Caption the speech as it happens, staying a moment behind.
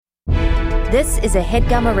This is a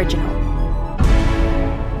HeadGum original.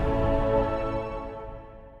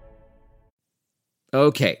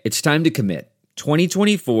 Okay, it's time to commit.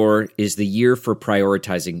 2024 is the year for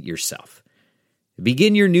prioritizing yourself.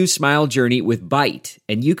 Begin your new smile journey with Byte,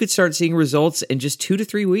 and you could start seeing results in just 2 to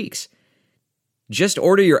 3 weeks. Just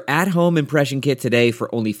order your at-home impression kit today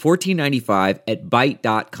for only $14.95 at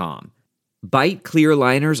Byte.com. Byte clear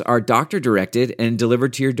liners are doctor-directed and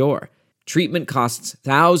delivered to your door. Treatment costs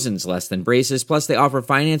thousands less than braces, plus they offer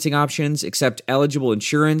financing options, accept eligible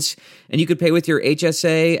insurance, and you could pay with your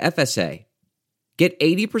HSA, FSA. Get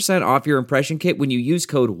 80% off your impression kit when you use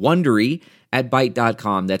code WONDERY at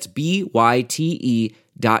Byte.com. That's BYTE.com.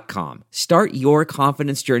 Start your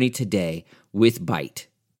confidence journey today with Byte.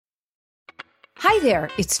 Hi there,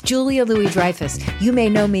 it's Julia Louis-Dreyfus. You may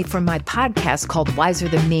know me from my podcast called Wiser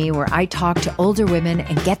Than Me, where I talk to older women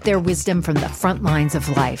and get their wisdom from the front lines of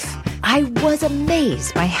life. I was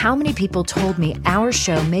amazed by how many people told me our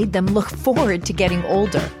show made them look forward to getting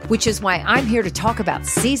older, which is why I'm here to talk about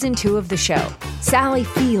season 2 of the show. Sally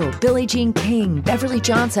Field, Billie Jean King, Beverly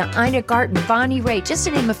Johnson, Ina Garten, Bonnie Raitt, just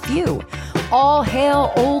to name a few. All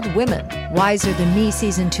hail old women. Wiser Than Me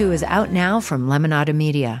season 2 is out now from Lemonada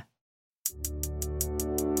Media.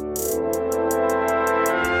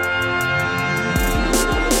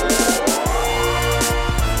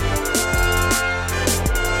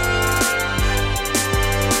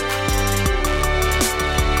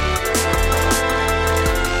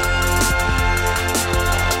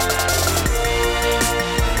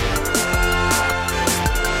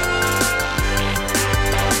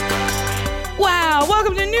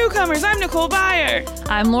 I'm Nicole Byer.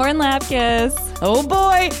 I'm Lauren Lapkus. Oh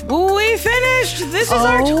boy, we finished. This is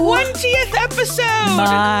our 20th episode.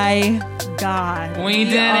 My God. We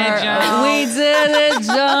did it, Joe. We did it,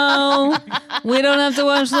 Joe. We don't have to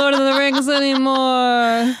watch Lord of the Rings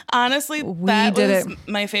anymore. Honestly, that was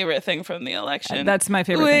my favorite thing from the election. That's my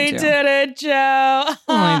favorite thing, too. We did it, Joe.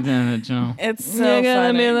 We did it, Joe. It's so You're gonna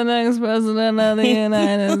funny. be the next president of the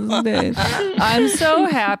United States. I'm so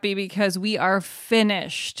happy because we are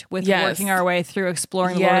finished with working our way through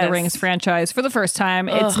exploring the Lord of the Rings franchise for the first time.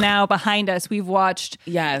 It's now behind us. We've watched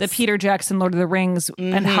the Peter Jackson Lord of the Rings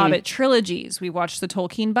and Hobbit trilogies. We watched the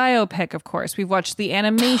Tolkien biopic, of course. We've watched the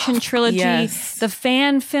animation trilogy, the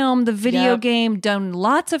fan film, the video game, done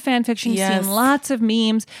lots of fan fiction, seen lots of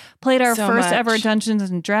memes, played our first ever Dungeons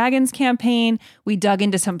and Dragons campaign. We dug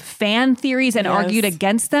into some fan theories and argued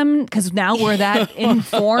against them because now we're that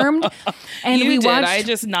informed. And we watched. I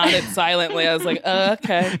just nodded silently. I was like,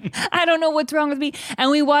 okay. I don't know what's wrong with me.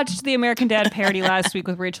 And we watched the American Dad parody last week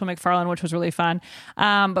with Rachel McFarlane, which was really fun.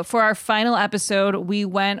 But for our final episode, we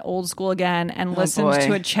went old school again and listened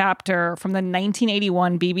to a chapter from the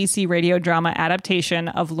 1981 BBC radio drama adaptation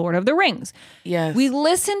of Lord of the Rings. Yes. We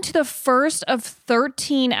listened to the first of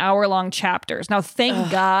 13 hour-long chapters. Now,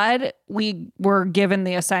 thank God we were given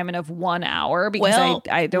the assignment of 1 hour because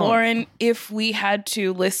I don't... Lauren, if we had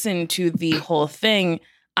to listen to the whole thing,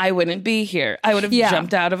 I wouldn't be here. I would have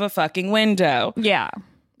jumped out of a fucking window. Yeah.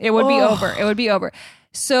 It would be over. It would be over.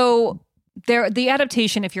 So the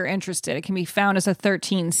adaptation, if you're interested, it can be found as a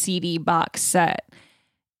 13 CD box set.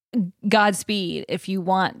 Godspeed if you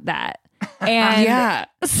want that. And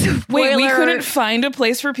wait, we couldn't find a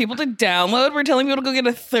place for people to download. We're telling people to go get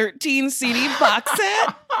a 13 CD box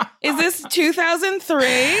set. Is this 2003?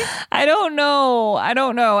 I don't know.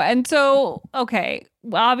 And so, okay,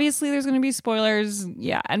 obviously there's going to be spoilers.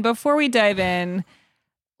 Yeah. And before we dive in,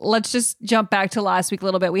 let's just jump back to last week a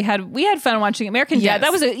little bit. We had fun watching American Dad.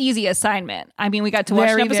 That was an easy assignment. I mean, we got to watch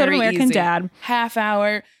an episode of American Dad. Half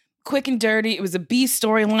hour, quick and dirty. It was a B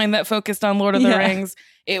storyline that focused on Lord of the Rings.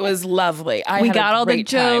 It was lovely. We got all the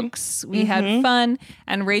jokes. We had fun.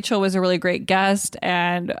 And Rachel was a really great guest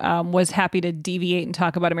and was happy to deviate and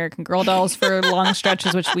talk about American Girl dolls for long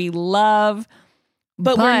stretches, which we love.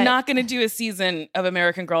 But we're not going to do a season of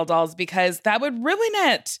American Girl dolls because that would ruin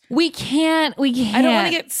it. We can't. I don't want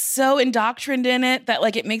to get so indoctrined in it that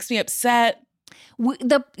like it makes me upset. We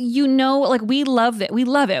love it. We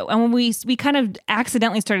love it. And when we kind of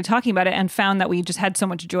accidentally started talking about it and found that we just had so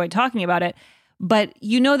much joy talking about it. But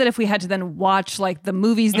you know that if we had to then watch like the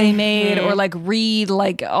movies they made or like read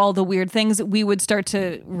like all the weird things, we would start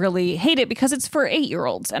to really hate it because it's for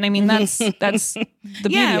 8-year-olds. And I mean, that's the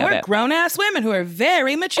beauty of it. We're grown-ass women who are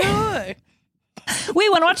very mature. We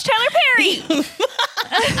want to watch Tyler Perry.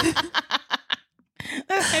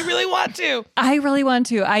 I really want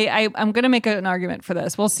to. I'm going to make an argument for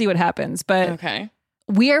this. We'll see what happens. But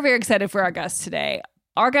we are very excited for our guest today.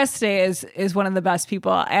 Our guest today is one of the best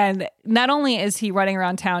people. And not only is he running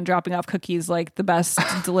around town dropping off cookies like the best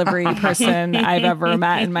delivery person I've ever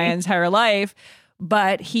met in my entire life,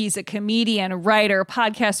 but he's a comedian, writer,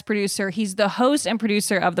 podcast producer. He's the host and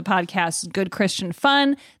producer of the podcasts Good Christian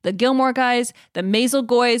Fun, The Gilmore Guys, The Maisel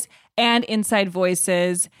Goys, and Inside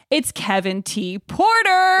Voices. It's Kevin T.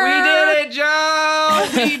 Porter. We did it, Joe.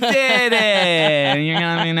 We did it. You're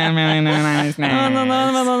gonna be really nice now.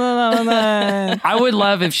 I would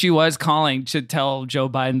love if she was calling to tell Joe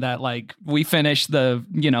Biden that, like, we finished the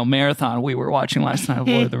marathon we were watching last night of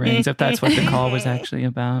Lord of the Rings. If that's what the call was actually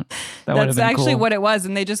about, that's actually cool. What it was,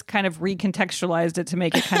 and they just kind of recontextualized it to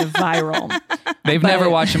make it kind of viral. They've never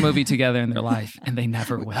watched a movie together in their life, and they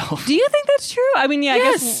never will. Do you think that's true? I mean, yeah,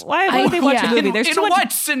 yes. I guess why would they watch a movie? There's too much.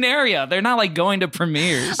 What scenario? They're not like going to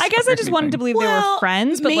premieres. I guess I just wanted to believe they were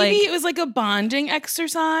friends, but maybe it was like a bonding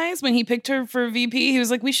exercise when he picked her for VP. He was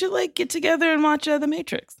like, we should like get together and watch The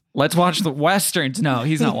Matrix. Let's watch the Westerns. No,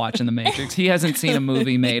 he's not watching The Matrix. He hasn't seen a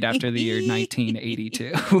movie made after the year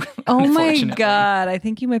 1982. Oh my God. I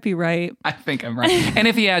think you might be right. I think I'm right. And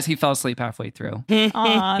if he has, he fell asleep halfway through.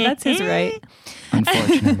 Aw, that's his right.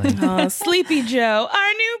 Unfortunately. Sleepy Joe,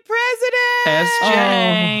 our new president.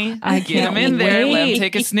 SJ. I get him in there. Let him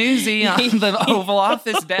take a snoozy on the Oval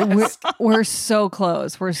Office desk. We're so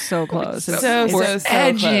close. We're so close. We're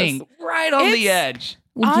edging close. Right on the edge.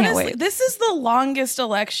 Honestly, this is the longest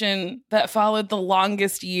election that followed the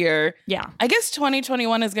longest year. Yeah. I guess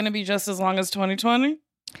 2021 is going to be just as long as 2020.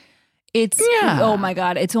 Oh my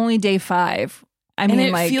God. It's only day 5.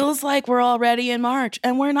 It feels like we're already in March,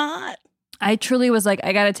 and we're not. I truly was like,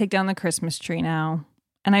 I got to take down the Christmas tree now.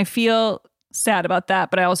 And I feel sad about that,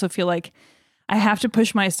 but I also feel like I have to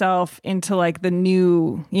push myself into like the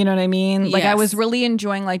new, you know what I mean? Yes. Like I was really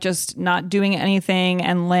enjoying like just not doing anything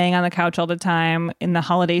and laying on the couch all the time in the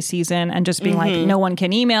holiday season and just being like, no one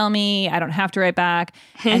can email me. I don't have to write back.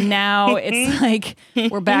 And now it's like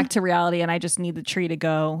we're back to reality and I just need the tree to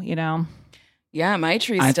go, you know? Yeah, my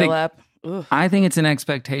tree's still up. Ugh. I think it's an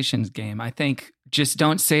expectations game. I think just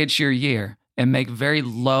don't say it's your year and make very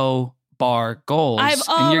low bar goals. I've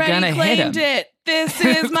already and you're gonna claimed hit 'em. it. This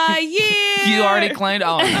is my year. You already claimed?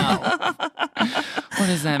 Oh, no. What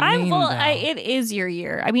does that mean? It is your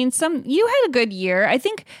year. I mean, you had a good year. I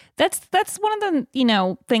think that's one of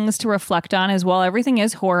the, things to reflect on as well. Everything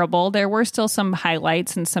is horrible. There were still some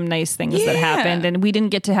highlights and some nice things that happened. And we didn't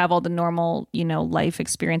get to have all the normal, life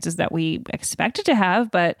experiences that we expected to have,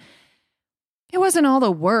 but it wasn't all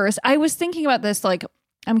the worst. I was thinking about this, like,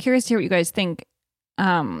 I'm curious to hear what you guys think.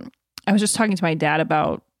 I was just talking to my dad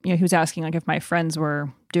about, he was asking like if my friends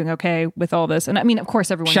were doing okay with all this. And I mean, of course,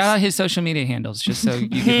 everyone. Shout out his social media handles just so you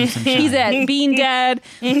give him some shine. He's at Bean Dad.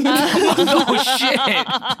 Oh,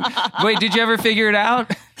 shit. Wait, did you ever figure it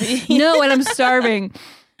out? No, and I'm starving.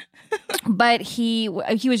 But he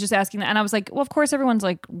was just asking that. And I was like, well, of course, everyone's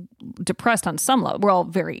like depressed on some level. We're all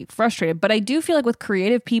very frustrated. But I do feel like with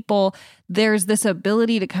creative people, there's this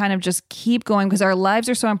ability to kind of just keep going because our lives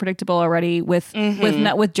are so unpredictable already with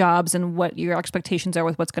jobs and what your expectations are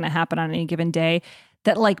with what's going to happen on any given day.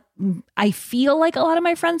 That like, I feel like a lot of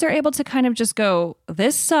my friends are able to kind of just go,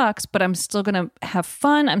 this sucks, but I'm still going to have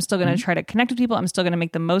fun. I'm still going to try to connect with people. I'm still going to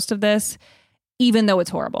make the most of this. Even though it's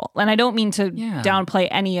horrible. And I don't mean to downplay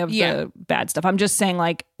any of the bad stuff. I'm just saying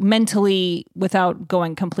like mentally without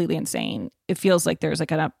going completely insane, it feels like there's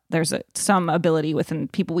like some ability within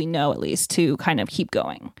people we know at least to kind of keep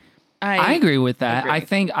going. I agree with that. I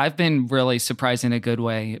think I've been really surprised in a good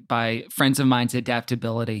way by friends of mine's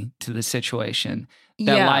adaptability to the situation.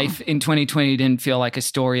 That life in 2020 didn't feel like a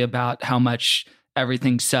story about how much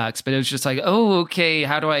everything sucks, but it was just like, oh, okay,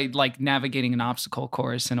 how do I like navigating an obstacle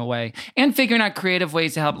course in a way and figuring out creative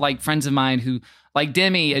ways to help like friends of mine who like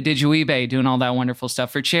Demi Adijuibe doing all that wonderful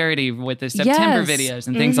stuff for charity with the September videos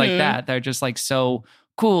and things like that. They're just like so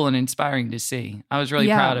cool and inspiring to see. I was really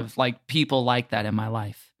proud of like people like that in my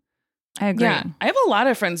life. I agree. Yeah, I have a lot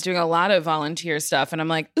of friends doing a lot of volunteer stuff and I'm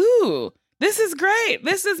like, ooh, this is great.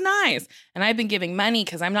 This is nice. And I've been giving money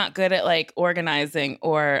because I'm not good at like organizing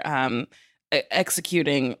or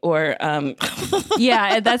executing or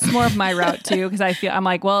yeah, that's more of my route too because I'm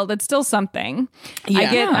like, well, that's still something.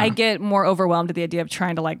 I get more overwhelmed at the idea of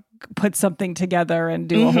trying to like put something together and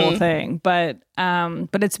do a whole thing, but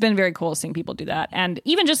it's been very cool seeing people do that, and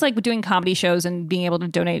even just like doing comedy shows and being able to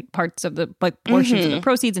donate parts of the like portions of the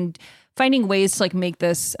proceeds and finding ways to like make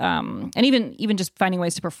this and even just finding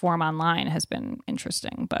ways to perform online has been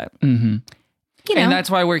interesting, but and that's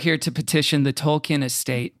why we're here to petition the Tolkien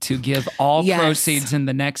estate to give all proceeds in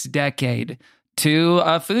the next decade to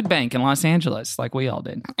a food bank in Los Angeles, like we all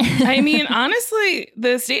did. I mean, honestly,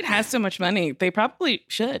 the state has so much money. They probably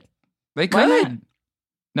should. They could.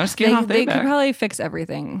 No skin off their back. They could probably fix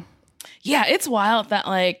everything. Yeah, it's wild that,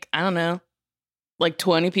 like, I don't know, like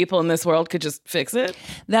 20 people in this world could just fix it.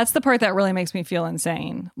 That's the part that really makes me feel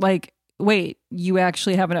insane. Like, wait, you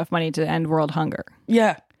actually have enough money to end world hunger.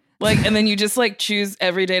 Yeah. Like, and then you just like choose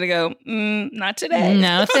every day to go, not today.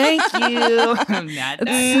 No, thank you.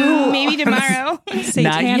 Maybe tomorrow.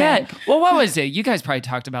 Not yet. Well, what was it? You guys probably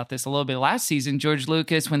talked about this a little bit last season. George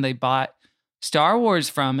Lucas, when they bought Star Wars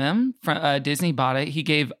from him, Disney bought it, he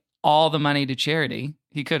gave all the money to charity.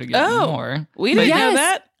 He could have given more. We didn't know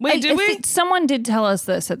that. Wait, did we? Someone did tell us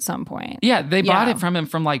this at some point. Yeah, they bought it from him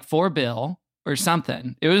from like $4 billion or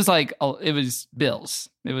something. It was like, it was bills.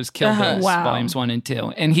 It was Kill Bills, volumes 1 and 2.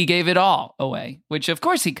 And he gave it all away, which of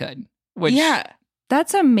course he could. Which,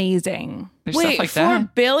 that's amazing. Wait, like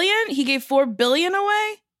 $4 billion? He gave $4 billion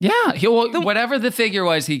away? Yeah. Whatever the figure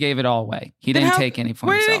was, he gave it all away. He didn't take any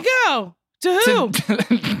for himself. Where did it go? To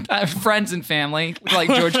who? Friends and family, like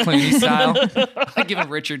George Clooney style. Like giving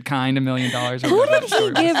Richard Kind $1 million. Who did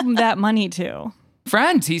he give that money to?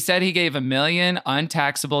 Friends. He said he gave $1 million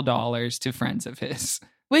untaxable dollars to friends of his.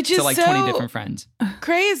 Which is like 20 different friends.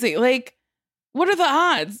 Crazy. Like, what are the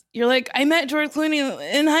odds? You're like, I met George Clooney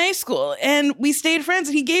in high school and we stayed friends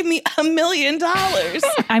and he gave me $1 million.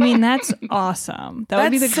 I mean, that's awesome. That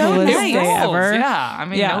would be the coolest day ever. Yeah. I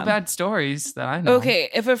mean, no bad stories that I know. Okay.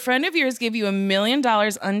 If a friend of yours gave you $1 million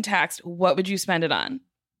untaxed, what would you spend it on?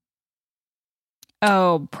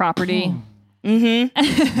 Oh, property.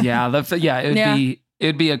 Mm-hmm. Yeah.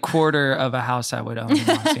 It'd be a quarter of a house I would own in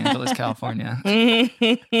Los Angeles, California. I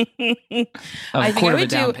think I would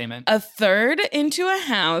do payment. A third into a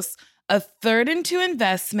house, a third into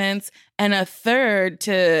investments, and a third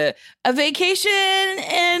to a vacation,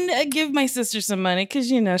 and give my sister some money because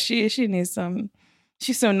she needs some.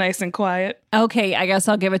 She's so nice and quiet. Okay, I guess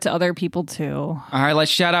I'll give it to other people too. All right, let's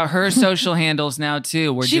shout out her social handles now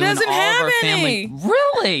too. She doesn't have our any. Family.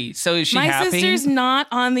 Really? So is she happy? My sister's not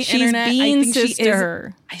on the internet. Bean's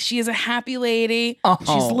sister. She is a happy lady. Oh.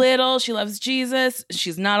 She's little. She loves Jesus.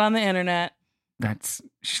 She's not on the internet.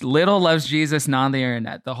 Little loves Jesus, not on the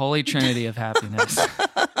internet. The holy trinity of happiness.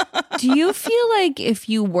 Do you feel like if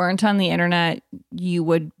you weren't on the internet, you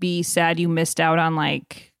would be sad you missed out on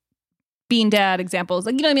like Bean Dad examples,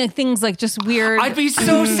 like, you know what I mean? Like things like just weird. I'd be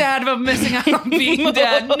so sad about missing out on Bean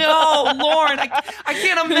Dad. No, Lauren, I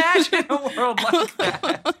can't imagine a world like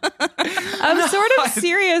that. I'm sort of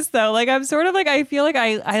serious though. Like I'm sort of like, I feel like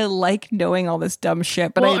I like knowing all this dumb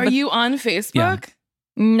shit. But are you on Facebook? Yeah.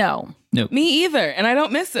 No. Me either, and I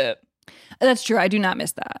don't miss it. That's true. I do not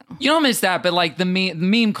miss that. You don't miss that, but like the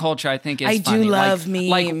meme culture, I think is funny. I do love memes.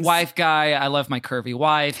 Like wife guy, I love my curvy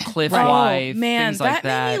wife, Cliff wife, man, things like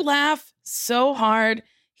that. Made me laugh so hard.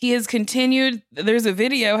 He has continued. There's a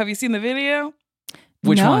video. Have you seen the video?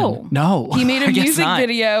 Which one? No. He made a music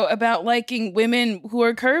video about liking women who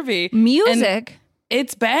are curvy. Music?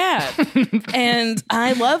 It's bad. And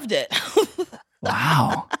I loved it.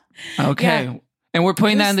 Wow. Okay. Yeah. And we're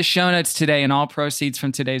putting that in the show notes today, and all proceeds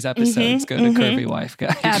from today's episodes go to Curvy Wife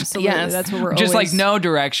Guys. Absolutely. Yes. That's what we're just always... like no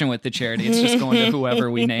direction with the charity. It's just going to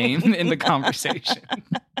whoever we name in the conversation.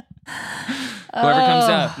 Whoever comes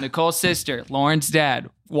up, Nicole's sister, Lauren's dad,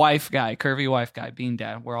 wife guy, curvy wife guy, Bean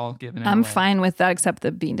Dad. We're all giving it away. Fine with that, except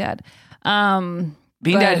the Bean Dad.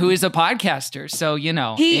 Bean Dad, who is a podcaster, so he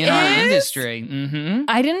our industry. Mm-hmm.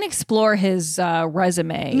 I didn't explore his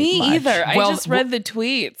resume. Me much. either. I just read the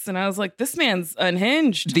tweets, and I was like, "This man's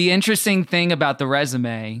unhinged." The interesting thing about the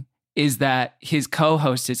resume is that his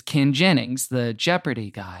co-host is Ken Jennings, the Jeopardy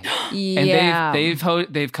guy. Yeah, and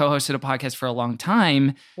they've co-hosted a podcast for a long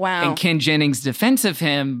time. Wow. And Ken Jennings' defense of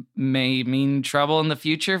him may mean trouble in the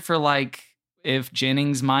future for like. If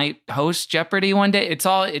Jennings might host Jeopardy one day, it's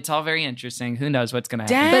all very interesting. Who knows what's going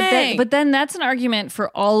to happen? But then that's an argument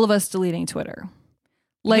for all of us deleting Twitter.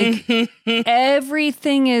 Like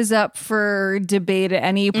everything is up for debate at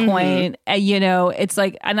any point. It's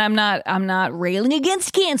like, and I'm not railing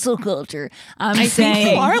against cancel culture. I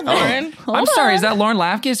saying, you are, Lauren. I'm sorry, is that Lauren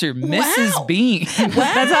Lafkis or Mrs. Bean? Wow.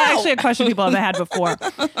 That's actually a question people have had before.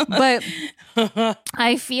 But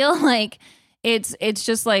I feel like it's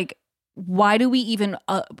just like, why do we even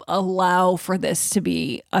allow for this to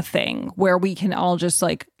be a thing where we can all just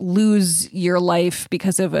like lose your life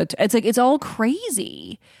because of it? It's like, it's all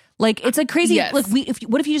crazy. Like, it's like crazy. Yes. Like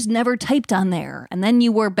what if you just never typed on there and then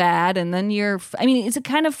you were bad and then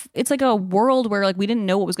it's like a world where like we didn't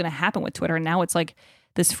know what was going to happen with Twitter. And now it's like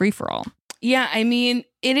this free for all. Yeah, I mean,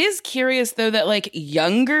 it is curious, though, that like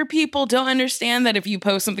younger people don't understand that if you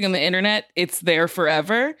post something on the internet, it's there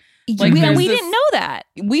forever. Like, we didn't know that.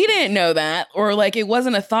 We didn't know that, or like it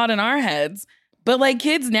wasn't a thought in our heads. But like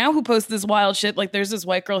kids now who post this wild shit, like there's this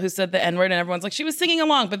white girl who said the N-word and everyone's like, she was singing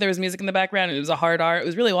along, but there was music in the background and it was a hard R. It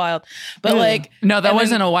was really wild. But like... No, that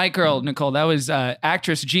wasn't a white girl, Nicole. That was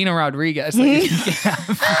actress Gina Rodriguez. Like,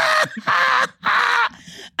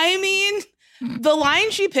 I mean... The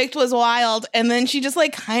line she picked was wild, and then she just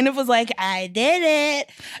like kind of was like, "I did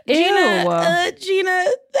it, Gina,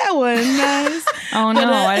 that was nice." Oh no,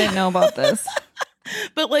 I didn't know about this.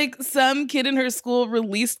 But like some kid in her school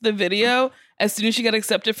released the video as soon as she got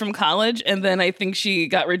accepted from college, and then I think she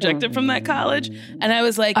got rejected from that college. And I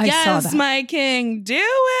was like, "Yes, my king, do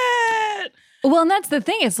it." Well, and that's the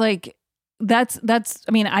thing. It's like. That's.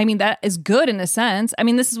 I mean, that is good in a sense. I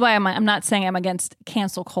mean, this is why I'm not saying I'm against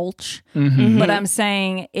cancel culture, but I'm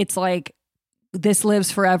saying it's like this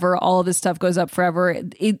lives forever. All of this stuff goes up forever.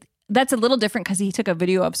 That's a little different because he took a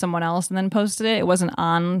video of someone else and then posted it. It wasn't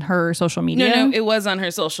on her social media. No, it was on her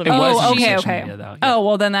social media. Okay. Media, though, yeah. Oh,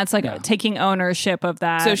 well, then that's like taking ownership of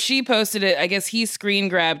that. So she posted it. I guess he screen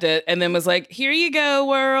grabbed it and then was like, "Here you go,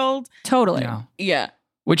 world." Totally. Yeah.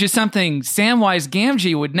 Which is something Samwise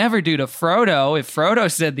Gamgee would never do to Frodo if Frodo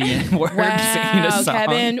said the N-word singing a song.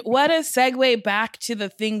 Kevin, what a segue back to the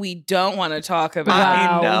thing we don't want to talk about.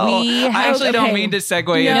 Wow. I know. I actually don't mean to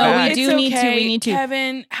segue it back. We do need to. We need to.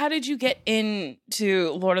 Kevin, how did you get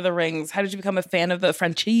into Lord of the Rings? How did you become a fan of the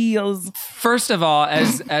franchise? First of all,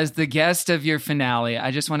 as the guest of your finale,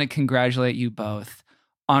 I just want to congratulate you both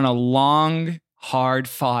on a long,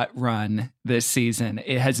 hard-fought run this season.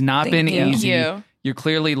 It has not been easy. Thank you. You're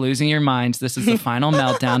clearly losing your minds. This is the final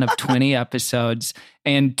meltdown of 20 episodes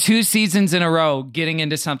and 2 seasons in a row getting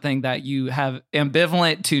into something that you have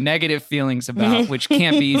ambivalent to negative feelings about, which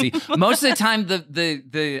can't be easy. Most of the time,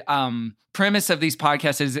 the premise of these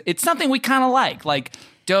podcasts is it's something we kind of like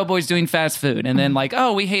Doughboy's doing fast food, and then like,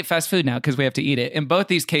 oh, we hate fast food now because we have to eat it. In both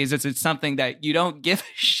these cases, it's something that you don't give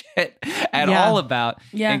a shit at all about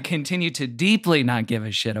and continue to deeply not give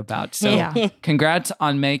a shit about. So congrats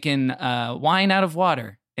on making wine out of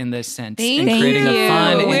water in this sense. Thank and creating you. a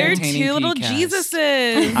fun, We're entertaining 2 little podcast.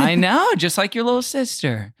 Jesuses. I know, just like your little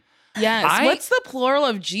sister. Yes. What's the plural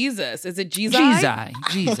of Jesus? Is it Jesus?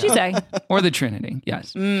 Jesus. Or the Trinity,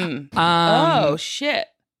 yes. Oh, shit.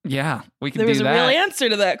 Yeah, we can do that. There was a real answer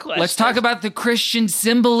to that question. Let's talk about the Christian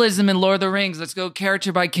symbolism in Lord of the Rings. Let's go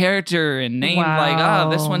character by character and name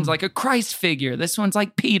this one's like a Christ figure. This one's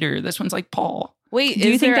like Peter. This one's like Paul. Wait, do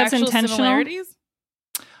you think that's actual intentional? Similarities?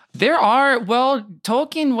 There are. Well,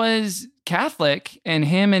 Tolkien was Catholic, and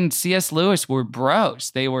him and C.S. Lewis were bros.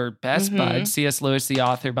 They were best buds. C.S. Lewis, the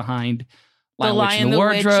author behind The Lion, the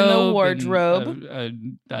Witch, and the Wardrobe.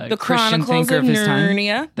 The Christian thinker of his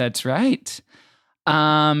Narnia. Time. That's right.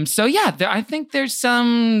 So yeah, I think there's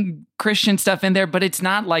some Christian stuff in there, but it's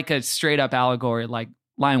not like a straight up allegory like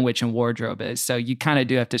Lion, Witch, and Wardrobe is. So you kind of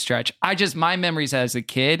do have to stretch. My memories as a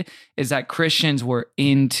kid is that Christians were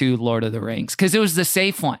into Lord of the Rings because it was the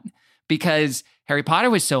safe one, because Harry Potter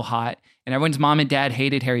was so hot and everyone's mom and dad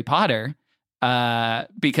hated Harry Potter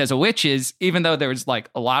because of witches, even though there was like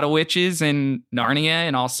a lot of witches in Narnia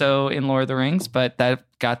and also in Lord of the Rings, but that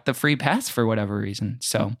got the free pass for whatever reason.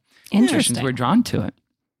 So Christians were drawn to it.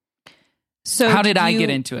 So how did I get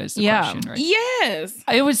into it is the question, right? Yes.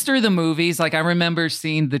 It was through the movies. Like I remember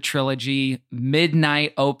seeing the trilogy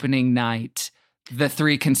midnight opening night, the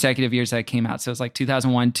 3 consecutive years that it came out. So it was like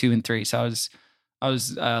 2001, 2, and 3. So I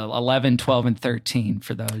was 11, 12, and 13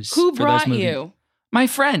 for those. Who brought those you? My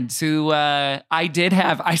friends who I did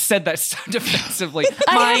have. I said that so defensively.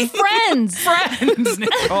 I have friends. Friends,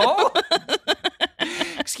 Nicole.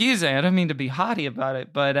 Excuse me, I don't mean to be haughty about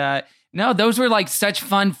it, but no, those were like such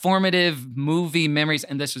fun, formative movie memories.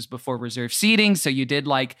 And this was before reserved seating. So you did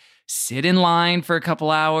like sit in line for a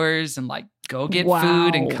couple hours and like go get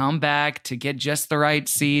food and come back to get just the right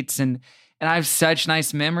seats. And I have such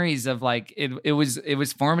nice memories of like, it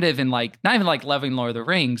was formative in like, not even like loving Lord of the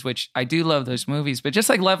Rings, which I do love those movies, but just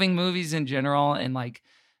like loving movies in general and like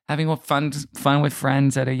having fun with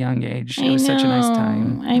friends at a young age. It was such a nice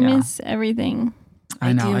time. I miss everything.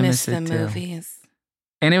 I know. I miss the it too. movies.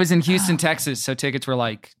 And it was in Houston, Texas, so tickets were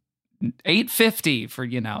like $8.50 for,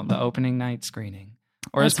 the opening night screening.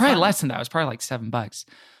 Or it was probably less than that. It was probably like $7.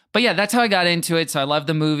 But yeah, that's how I got into it. So I love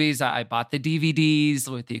the movies. I bought the DVDs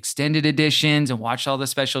with the extended editions and watched all the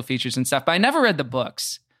special features and stuff. But I never read the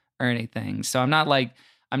books or anything. So I'm not like,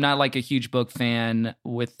 I'm not like a huge book fan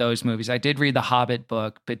with those movies. I did read the Hobbit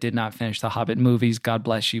book, but did not finish the Hobbit movies. God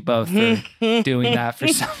bless you both for doing that for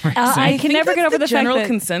some reason. I can never get over the general fact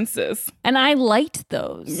that, consensus. And I liked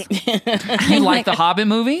those. You like the Hobbit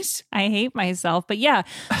movies? I hate myself, but yeah,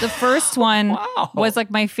 the first one was like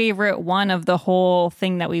my favorite one of the whole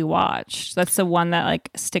thing that we watched. That's the one that like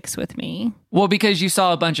sticks with me. Well, because you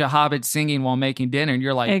saw a bunch of hobbits singing while making dinner, and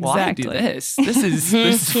you're like, well, I do this. This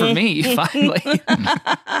is for me, finally.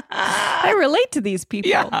 I relate to these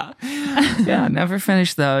people. Yeah, never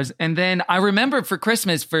finished those. And then I remember for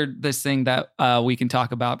Christmas, for this thing that we can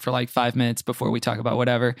talk about for like 5 minutes before we talk about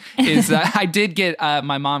whatever, is I did get,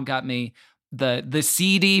 my mom got me the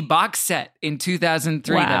CD box set in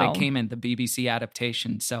 2003 that it came in, the BBC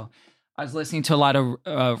adaptation. So I was listening to a lot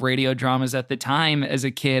of radio dramas at the time as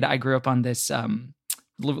a kid. I grew up on this,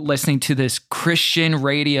 listening to this Christian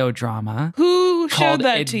radio drama. Who showed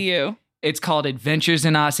that to you? It's called Adventures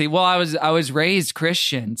in Odyssey. Well, I was raised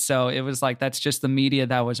Christian, so it was like that's just the media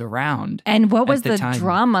that was around. And what was the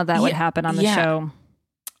drama that would happen on the show?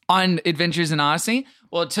 On Adventures in Odyssey?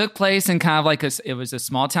 Well, it took place in kind of like it was a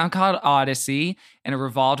small town called Odyssey, and it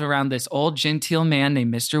revolved around this old genteel man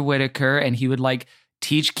named Mr. Whitaker, and he would like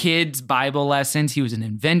teach kids Bible lessons. He was an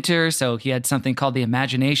inventor, so he had something called the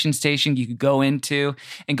Imagination Station you could go into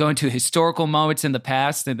historical moments in the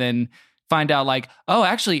past and then find out like, oh,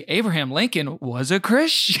 actually Abraham Lincoln was a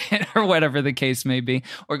Christian or whatever the case may be,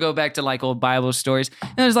 or go back to like old Bible stories.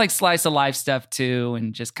 And there's like slice of life stuff too,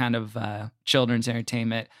 and just kind of children's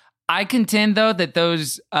entertainment. I contend though that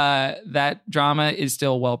that drama is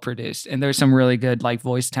still well produced, and there's some really good like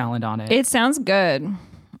voice talent on it. It sounds good.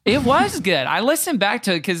 It was good. I listened back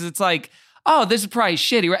to it because it's like, oh, this is probably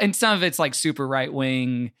shitty. And some of it's like super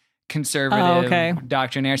right-wing, conservative,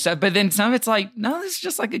 doctrinaire stuff. But then some of it's like, no, this is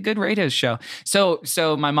just like a good radio show. So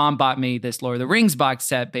my mom bought me this Lord of the Rings box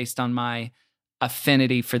set based on my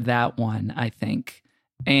affinity for that one, I think.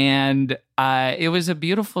 And it was a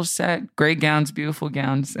beautiful set. Great gowns, beautiful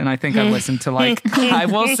gowns. And I think I listened to like, I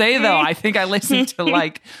will say though, I think I listened to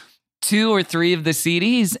like 2 or 3 of the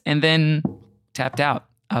CDs and then tapped out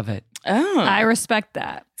of it. Oh, I respect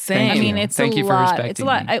that. Same. I mean, it's Thank a you for lot. respecting It's a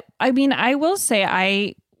lot. me. I mean, I will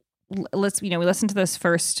say, we listened to this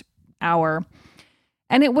first hour,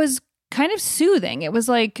 and it was kind of soothing. It was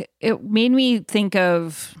like it made me think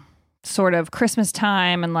of sort of Christmas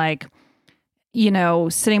time and like,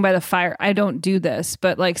 sitting by the fire. I don't do this,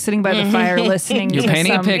 but like sitting by the fire, listening You're to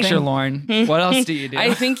painting something. a picture, Lauren. What else do you do?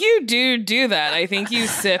 I think you do that. I think you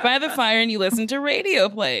sit by the fire and you listen to radio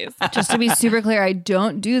plays. Just to be super clear, I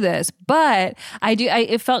don't do this, but I do.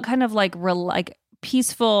 It felt kind of like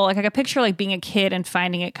peaceful. Like I could picture like being a kid and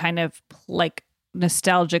finding it kind of like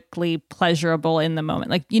nostalgically pleasurable in the moment.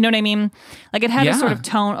 Like, you know what I mean? Like it had a sort of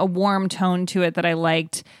tone, a warm tone to it that I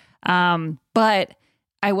liked. But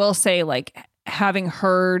I will say, like, having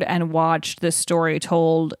heard and watched this story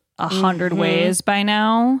told 100 ways by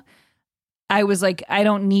now, I was like, I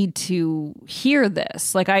don't need to hear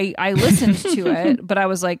this. Like I listened to it, but I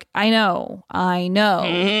was like, I know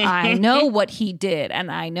what he did.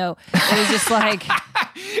 And I know it was just like,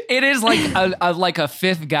 it is like a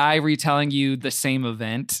fifth guy retelling you the same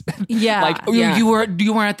event. Yeah. Like you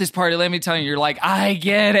weren't at this party. Let me tell you, you're like, I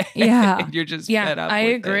get it. Yeah. You're just fed up. I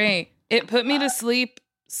agree. It put me to sleep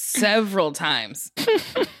several times.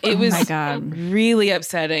 It was my God. Really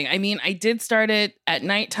upsetting. I mean, I did start it at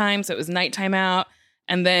nighttime, so it was nighttime out,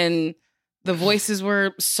 and then the voices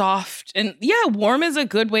were soft and warm is a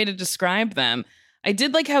good way to describe them. I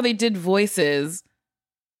did like how they did voices,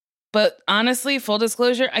 but honestly, full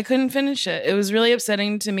disclosure, I couldn't finish it. It was really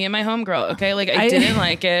upsetting to me and my homegirl. Okay, like I didn't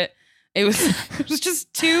like it. It was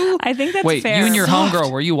just too. I think that's Wait, fair. you and your homegirl,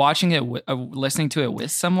 were you watching it, listening to it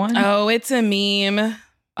with someone? Oh, it's a meme.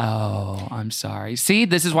 Oh, I'm sorry. See,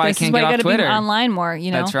 this is why I can't get off Twitter. Be online more,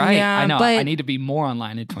 That's right. Yeah, I know. but- I need to be more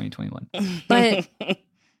online in 2021. But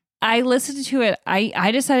I listened to it.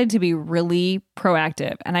 I decided to be really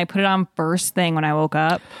proactive, and I put it on first thing when I woke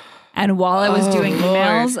up. And while I was doing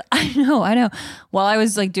emails, I know. While I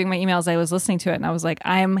was like doing my emails, I was listening to it, and I was like,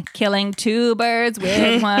 I'm killing 2 birds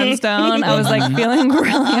with 1 stone. I was like feeling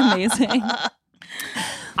really amazing.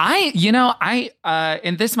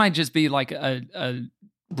 And this might just be like a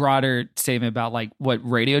broader statement about like what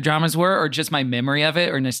radio dramas were, or just my memory of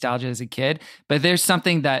it, or nostalgia as a kid. But there's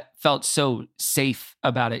something that felt so safe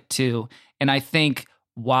about it too. And I think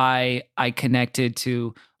why I connected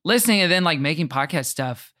to listening and then like making podcast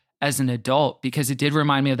stuff as an adult, because it did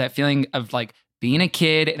remind me of that feeling of like being a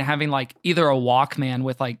kid and having like either a Walkman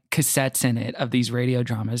with like cassettes in it of these radio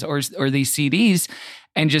dramas or these CDs,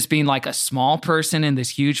 and just being like a small person in this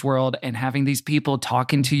huge world and having these people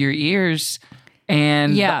talk into your ears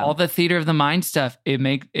and all the theater of the mind stuff. It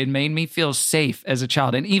made me feel safe as a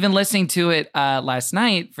child. And even listening to it last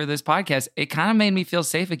night for this podcast, it kind of made me feel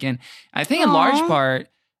safe again. I think in large part,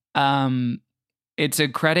 it's a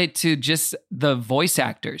credit to just the voice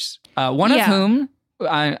actors. One of whom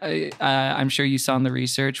I'm sure you saw in the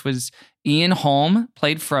research was Ian Holm,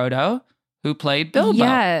 played Frodo, who played Bilbo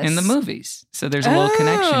in the movies. So there's a little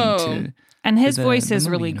connection to, and his voice is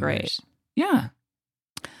really great. Yeah.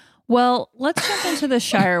 Well, let's jump into the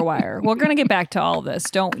Shire Wire. We're going to get back to all of this.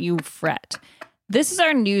 Don't you fret. This is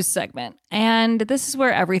our news segment, and this is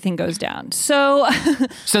where everything goes down. So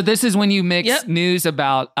this is when you mix news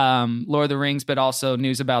about Lord of the Rings, but also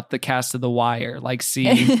news about the cast of The Wire, like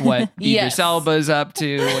see what Idris Elba's up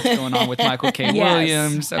to, what's going on with Michael K.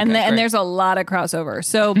 Williams. Okay, and there's a lot of crossover.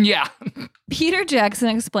 So Peter Jackson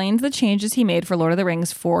explains the changes he made for Lord of the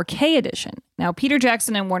Rings 4K edition. Now, Peter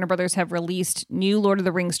Jackson and Warner Brothers have released new Lord of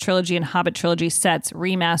the Rings trilogy and Hobbit trilogy sets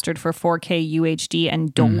remastered for 4K UHD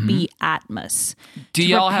and Dolby Atmos. Do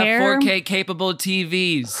y'all have 4K capable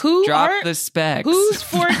TVs? Drop the specs. Who's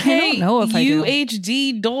 4K I don't know if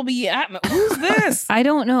UHD Dolby Atmos? Who's this? I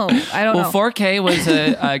don't know. Well, 4K was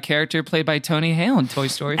a character played by Tony Hale in Toy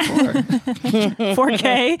Story 4.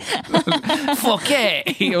 4K?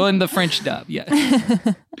 4K. Well, in the French dub, yes.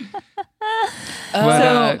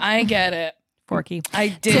 So I get it. Forky. I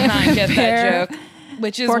did not get that joke,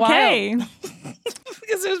 which is 4K. wild.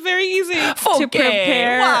 Because it was very easy 4K. To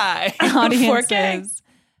prepare audiences 4K.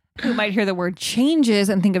 who might hear the word changes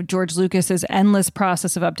and think of George Lucas's endless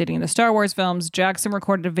process of updating the Star Wars films. Jackson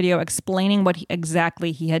recorded a video explaining what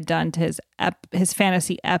exactly he had done to his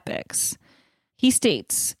fantasy epics. He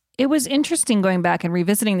states, "It was interesting going back and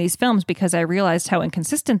revisiting these films because I realized how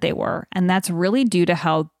inconsistent they were, and that's really due to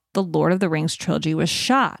how the Lord of the Rings trilogy was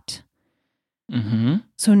shot."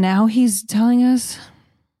 So now he's telling us.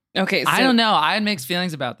 Okay, so I don't know. I had mixed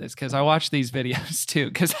feelings about this because I watched these videos too,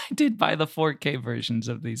 because I did buy the 4K versions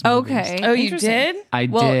of these movies. Okay. Oh, you did? I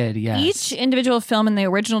did, yes. Each individual film in the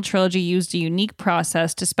original trilogy used a unique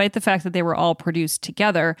process, despite the fact that they were all produced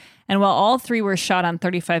together. And while all three were shot on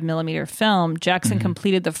 35mm film, Jackson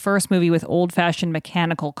completed the first movie with old-fashioned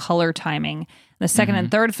mechanical color timing. The second and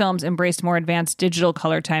third films embraced more advanced digital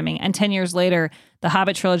color timing. And 10 years later, the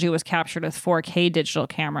Hobbit trilogy was captured with 4K digital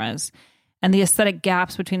cameras. And the aesthetic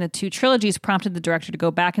gaps between the two trilogies prompted the director to go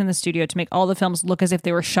back in the studio to make all the films look as if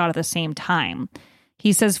they were shot at the same time.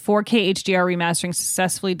 He says 4K HDR remastering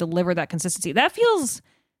successfully delivered that consistency. That feels...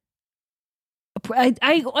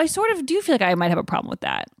 I sort of do feel like I might have a problem with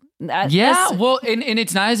that. Well, and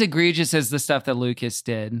it's not as egregious as the stuff that Lucas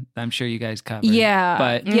did. I'm sure you guys covered. Yeah.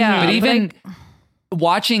 But even...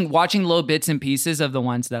 Watching little bits and pieces of the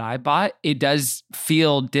ones that I bought, it does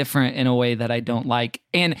feel different in a way that I don't like.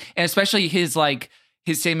 And especially his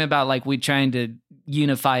statement about like we trying to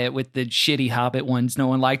unify it with the shitty Hobbit ones no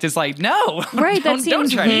one liked. It's like, no. Right, that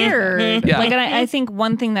seems weird. Yeah. Like, and I think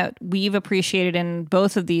one thing that we've appreciated in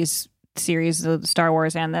both of these series, the Star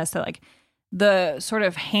Wars and this, that like the sort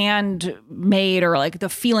of handmade or like the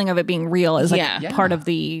feeling of it being real is like part of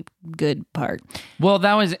the good part. Well,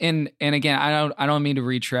 that was and again, I don't mean to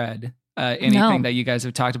retread anything that you guys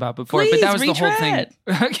have talked about before, Please, but that was retread.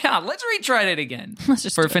 the whole thing. Yeah, let's retread it again for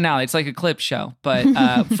a do finale. It's like a clip show, but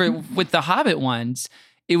with the Hobbit ones,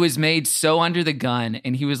 it was made so under the gun,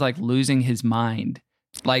 and he was like losing his mind.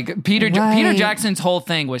 Like Peter Jackson's whole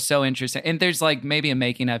thing was so interesting. And there's like maybe a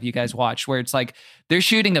making of you guys watch where it's like they're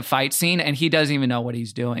shooting a fight scene and he doesn't even know what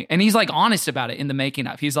he's doing. And he's like honest about it in the making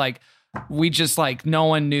of. He's like, we just like no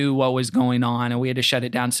one knew what was going on and we had to shut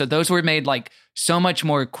it down. So those were made like so much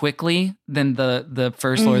more quickly than the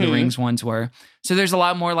first Lord of the Rings ones were. So there's a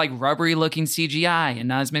lot more like rubbery looking CGI and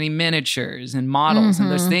not as many miniatures and models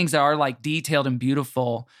and those things that are like detailed and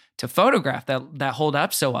beautiful to photograph that hold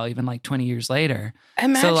up so well, even like 20 years later.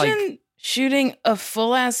 Imagine shooting a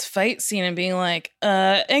full ass fight scene and being like,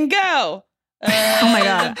 and go. Oh my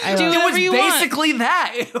God. It was basically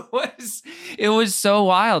that. It was so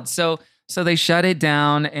wild. So they shut it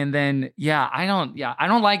down. And then, I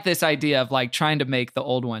don't like this idea of like trying to make the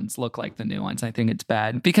old ones look like the new ones. I think it's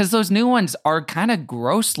bad because those new ones are kind of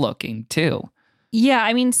gross looking too. Yeah,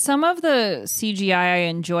 I mean, some of the CGI I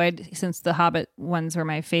enjoyed since the Hobbit ones were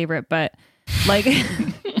my favorite, but like,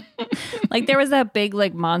 like there was that big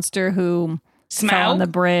like monster who fell on the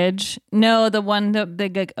bridge. No, the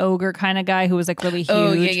big like ogre kind of guy who was like really huge.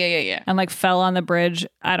 Oh yeah, and like fell on the bridge.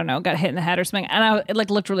 I don't know, got hit in the head or something. And it like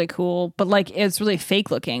looked really cool, but like it's really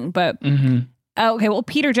fake looking. But Okay, well,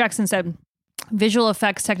 Peter Jackson said, visual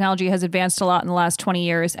effects technology has advanced a lot in the last 20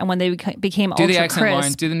 years, and when they became ultra crisp... Do the accent,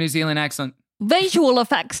 Lauren. Do the New Zealand accent. Visual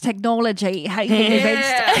effects technology has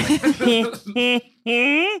advanced...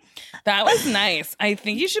 That was nice. I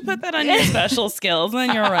think you should put that on your special skills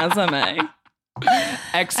on your resume.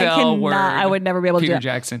 Excel word. I would never be able to do Peter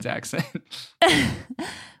Jackson's accent.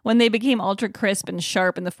 When they became ultra crisp and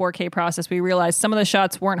sharp in the 4K process, we realized some of the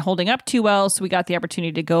shots weren't holding up too well, so we got the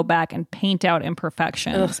opportunity to go back and paint out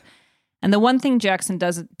imperfections. Ugh. And the one thing Jackson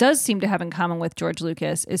does seem to have in common with George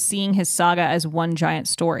Lucas is seeing his saga as one giant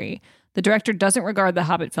story. The director doesn't regard the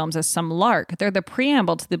Hobbit films as some lark. They're the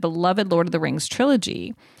preamble to the beloved Lord of the Rings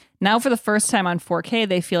trilogy. Now, for the first time on 4K,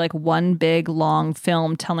 they feel like one big, long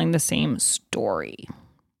film telling the same story.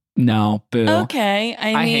 No, boo. Okay,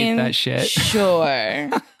 I mean, hate that shit.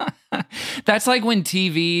 Sure. That's like when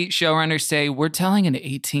TV showrunners say, we're telling an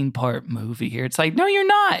 18-part movie here. It's like, no, you're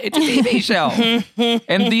not. It's a TV show.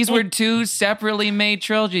 And these were 2 separately made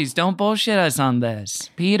trilogies. Don't bullshit us on this.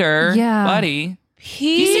 Peter, buddy.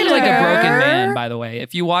 He seems like a broken man, by the way.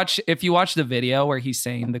 If you watch the video where he's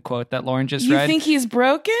saying the quote that Lauren just read. You think he's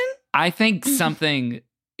broken? I think something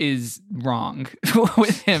is wrong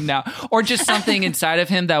with him now. Or just something inside of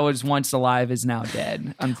him that was once alive is now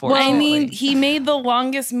dead, unfortunately. Well, I mean, he made the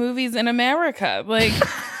longest movies in America. Like,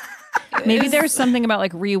 maybe there's something about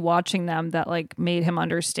like rewatching them that like made him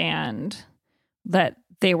understand that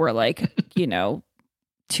they were like, you know,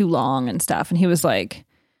 too long and stuff. And he was like,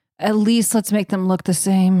 at least let's make them look the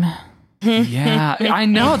same. Yeah, I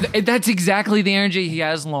know. That's exactly the energy he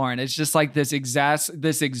has, Lauren. It's just like this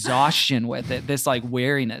exhaustion with it, this like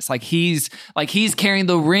weariness. Like he's carrying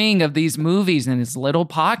the ring of these movies in his little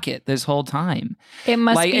pocket this whole time. It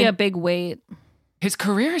must be a big weight. His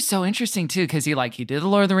career is so interesting too, because he did the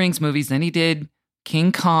Lord of the Rings movies, then he did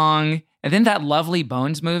King Kong, and then that Lovely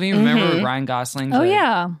Bones movie. Remember with Ryan Gosling? Oh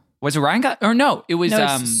yeah. Was it Ryan Gosling? Or no, it was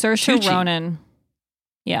Saoirse Ronan.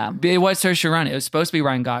 Yeah. It was Saoirse Ronan. It was supposed to be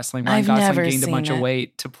Ryan Gosling. Ryan Gosling gained a bunch of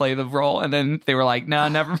weight to play the role, and then they were like, no,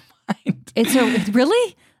 never mind.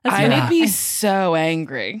 Really? I would be so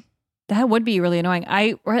angry. That would be really annoying.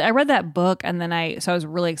 I read that book, and then so I was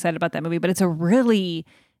really excited about that movie, but it's a really,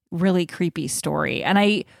 really creepy story. And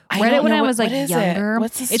I read it when I was like younger.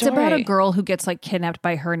 What's the story? It's about a girl who gets like kidnapped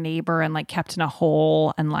by her neighbor and like kept in a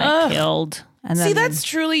hole and like killed. And then, that's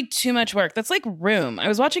truly too much work. That's like Room. I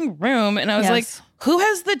was watching Room, and I was like, who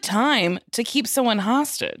has the time to keep someone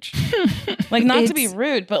hostage? Like, not to be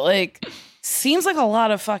rude, but like, seems like a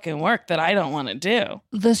lot of fucking work that I don't want to do.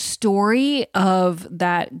 The story of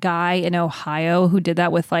that guy in Ohio who did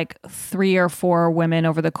that with like 3 or 4 women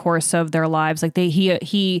over the course of their lives. Like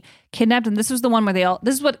he kidnapped them. This was the one where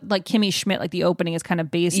this is what like Kimmy Schmidt, like the opening is kind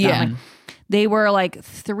of based on. Like, they were like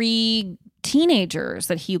 3 teenagers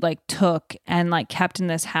that he like took and like kept in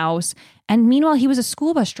this house. And meanwhile, he was a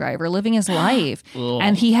school bus driver living his life.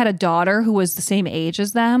 And he had a daughter who was the same age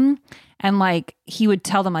as them. And like, he would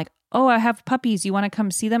tell them like, oh, I have puppies. You want to come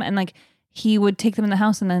see them? And like, he would take them in the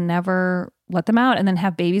house and then never let them out and then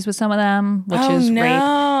have babies with some of them, which is rape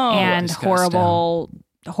and horrible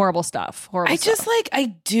stuff. Just like,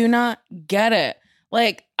 I do not get it.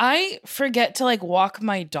 Like, I forget to like walk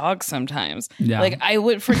my dog sometimes. Yeah. Like, I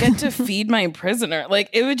would forget to feed my prisoner. Like,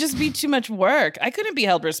 it would just be too much work. I couldn't be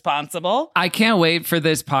held responsible. I can't wait for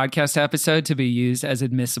this podcast episode to be used as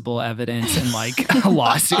admissible evidence in like a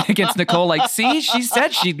lawsuit against Nicole. Like, see, she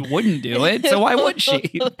said she wouldn't do it, so why would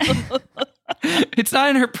she? It's not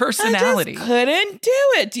in her personality. I just couldn't do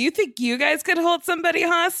it. Do you think you guys could hold somebody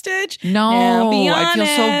hostage? No, be honest. I feel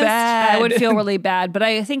so bad. I would feel really bad, but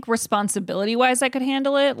I think responsibility-wise, I could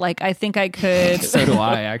handle it. Like, I think I could. So do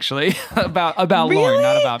I, actually. about really? Lauren,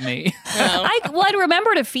 not about me. No. I'd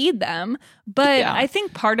remember to feed them, but I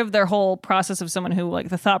think part of their whole process of someone who, like,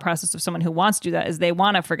 the thought process of someone who wants to do that is they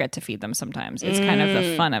want to forget to feed them sometimes. It's kind of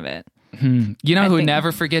the fun of it. You know who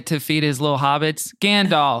never forget to feed his little hobbits?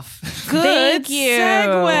 Gandalf. Good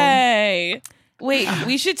segue. Wait,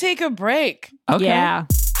 we should take a break. Okay. Yeah.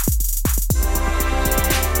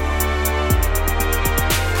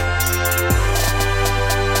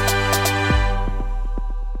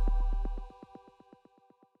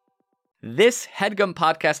 This HeadGum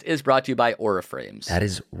podcast is brought to you by Auraframes. That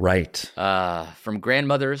is right. From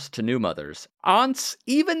grandmothers to new mothers, aunts,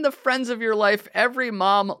 even the friends of your life, every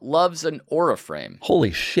mom loves an Auraframe.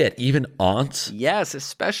 Holy shit, even aunts? Yes,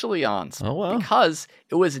 especially aunts. Oh, wow. Because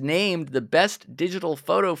it was named the best digital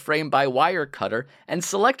photo frame by Wirecutter and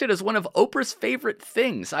selected as one of Oprah's favorite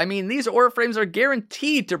things. I mean, these Auraframes are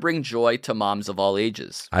guaranteed to bring joy to moms of all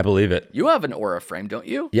ages. I believe it. You have an Auraframe, don't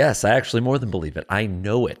you? Yes, I actually more than believe it. I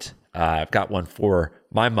know it. I've got one for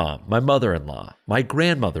my mom, my mother-in-law, my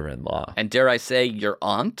grandmother-in-law. And dare I say, your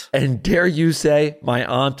aunt? And dare you say, my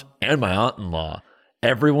aunt and my aunt-in-law.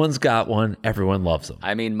 Everyone's got one. Everyone loves them.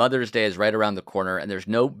 I mean, Mother's Day is right around the corner, and there's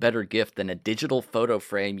no better gift than a digital photo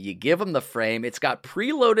frame. You give them the frame. It's got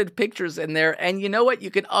preloaded pictures in there, and you know what? You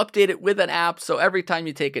can update it with an app, so every time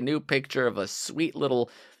you take a new picture of a sweet little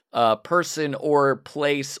person or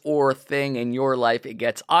place or thing in your life, it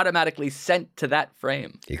gets automatically sent to that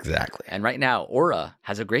frame. Exactly. And right now, Aura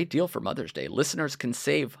has a great deal for Mother's Day. Listeners can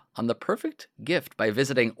save on the perfect gift by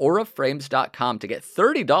visiting auraframes.com to get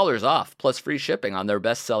 $30 off plus free shipping on their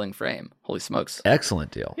best-selling frame. Holy smokes.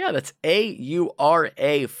 Excellent deal. Yeah, that's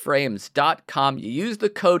auraframes.com. You use the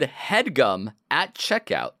code HEADGUM at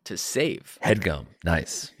checkout to save. HEADGUM.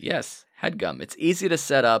 Nice. Yes. HEADGUM. It's easy to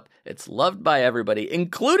set up. It's loved by everybody,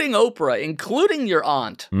 including Oprah, including your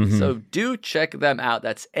aunt. Mm-hmm. So do check them out.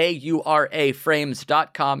 That's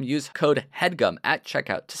auraframes.com. Use code HEADGUM at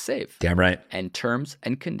checkout to save. Damn right. And terms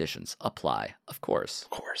and conditions apply, of course.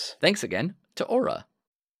 Of course. Thanks again to Aura.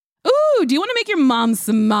 Ooh, do you want to make your mom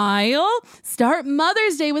smile? Start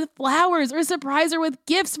Mother's Day with flowers or surprise her with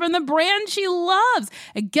gifts from the brand she loves.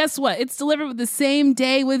 And guess what? It's delivered with the same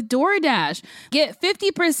day with DoorDash. Get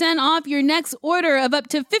 50% off your next order of up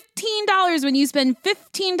to $15 when you spend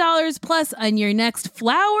 $15 plus on your next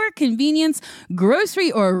flower, convenience,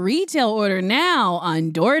 grocery, or retail order now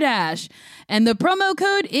on DoorDash. And the promo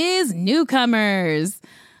code is Newcomers.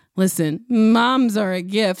 Listen, moms are a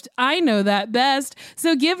gift. I know that best.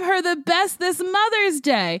 So give her the best this Mother's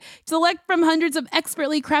Day. Select from hundreds of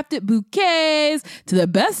expertly crafted bouquets to the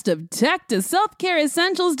best of tech to self-care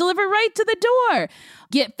essentials delivered right to the door.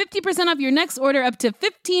 Get 50% off your next order up to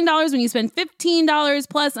 $15 when you spend $15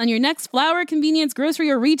 plus on your next flower, convenience,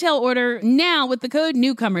 grocery, or retail order now with the code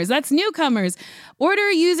Newcomers. That's Newcomers.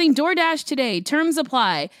 Order using DoorDash today. Terms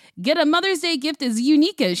apply. Get a Mother's Day gift as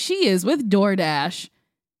unique as she is with DoorDash.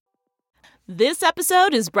 This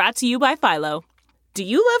episode is brought to you by Philo. Do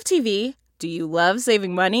you love TV? Do you love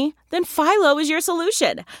saving money? Then Philo is your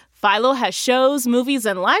solution. Philo has shows, movies,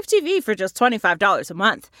 and live TV for just $25 a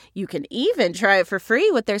month. You can even try it for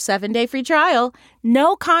free with their 7-day free trial.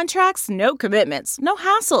 No contracts, no commitments, no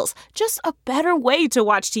hassles. Just a better way to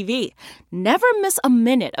watch TV. Never miss a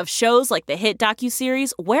minute of shows like the hit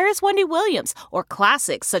docuseries Where is Wendy Williams? Or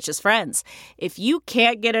classics such as Friends. If you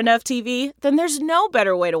can't get enough TV, then there's no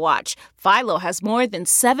better way to watch. Philo has more than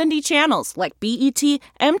 70 channels like BET,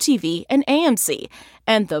 MTV, and AMC.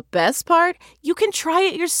 And the best part? You can try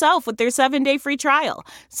it yourself with their 7-day free trial.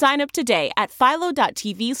 Sign up today at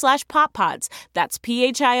philo.tv/poppods. That's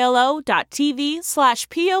philo.tv/poppods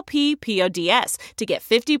to get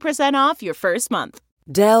 50% off your first month.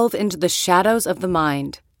 Delve into the shadows of the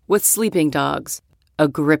mind with Sleeping Dogs, a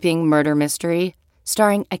gripping murder mystery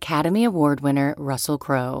starring Academy Award winner Russell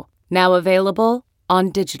Crowe. Now available on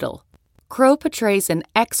digital. Crowe portrays an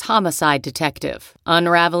ex-homicide detective,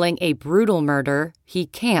 unraveling a brutal murder he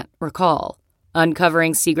can't recall.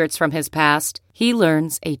 Uncovering secrets from his past, he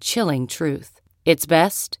learns a chilling truth. It's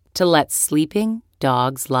best to let sleeping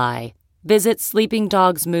dogs lie. Visit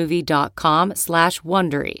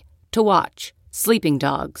sleepingdogsmovie.com/Wondery to watch Sleeping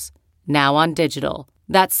Dogs, now on digital.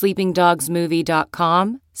 That's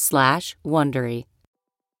sleepingdogsmovie.com/Wondery.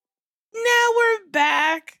 Now we're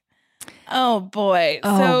back. Oh, boy. This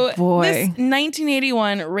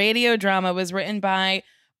 1981 radio drama was written by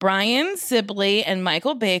Brian Sibley and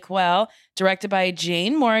Michael Bakewell, directed by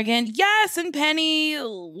Jane Morgan. Yes, and Penny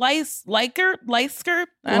Leicester? Leicester?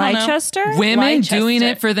 Women doing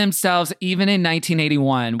it for themselves, even in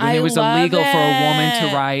 1981, when it was illegal for a woman to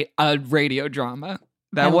write a radio drama.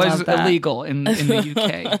 That was illegal in the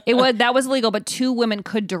UK. That was illegal, but 2 women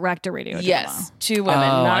could direct a radio drama. Yes, 2 women,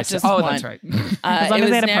 not just one. That's right. It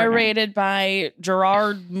was narrated by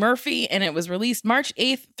Gerard Murphy, and it was released March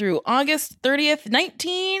 8th through August 30th,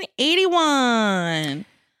 1981.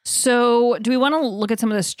 So, do we want to look at some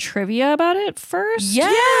of this trivia about it first?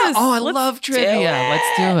 Yes. Oh, I love trivia.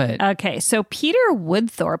 Let's do it. Okay, so Peter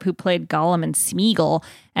Woodthorpe, who played Gollum and Smeagol,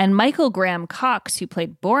 and Michael Graham Cox, who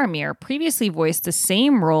played Boromir, previously voiced the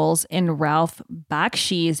same roles in Ralph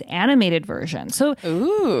Bakshi's animated version. So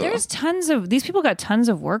there's these people got tons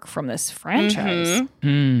of work from this franchise.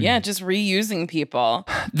 Yeah, just reusing people.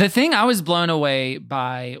 The thing I was blown away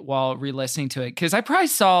by while re-listening to it, because I probably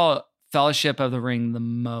saw Fellowship of the Ring the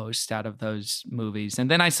most out of those movies.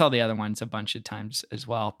 And then I saw the other ones a bunch of times as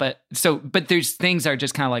well. But there's things that are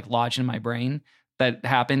just kind of like lodged in my brain that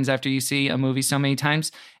happens after you see a movie so many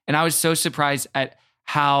times. And I was so surprised at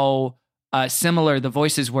how similar the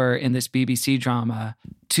voices were in this BBC drama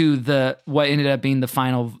to what ended up being the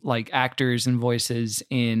final like actors and voices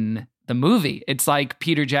in the movie. It's like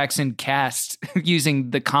Peter Jackson cast using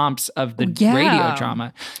the comps of the radio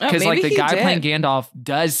drama. Because like the guy playing Gandalf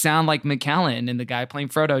does sound like McKellen, and the guy playing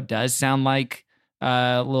Frodo does sound like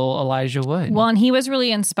little Elijah Wood. Well, and he was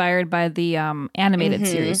really inspired by the animated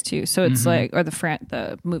series too. So it's like, or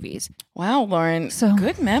the movies. Wow, Lauren. So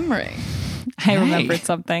good memory. I remembered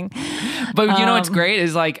something. But you know what's great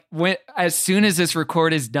is like as soon as this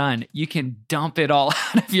record is done, you can dump it all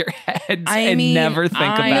out of your heads and never think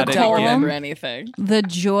about it again. I don't remember anything. The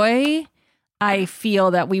joy I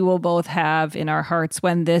feel that we will both have in our hearts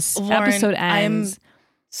when this episode ends. I'm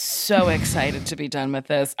so excited to be done with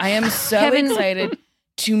this. I am so excited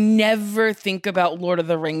to never think about Lord of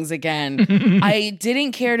the Rings again. I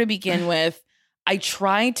didn't care to begin with. I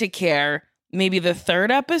tried to care. Maybe the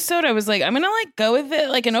third episode, I was like, I'm going to like go with it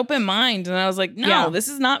like an open mind. And I was like, no, this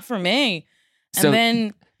is not for me. And so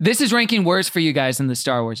then this is ranking worse for you guys than the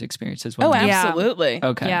Star Wars experience as well. Oh, absolutely.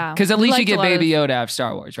 Okay. Yeah. Because at least you get Baby Yoda out of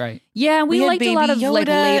Star Wars, right? Yeah, we liked a lot of Yoda like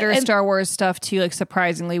later Star Wars stuff too. Like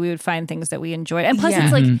surprisingly, we would find things that we enjoyed. And plus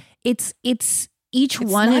it's like it's each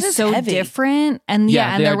one is so heavy. Different. And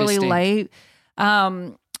and they're really distinct.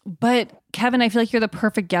 light. But Kevin, I feel like you're the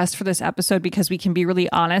perfect guest for this episode because we can be really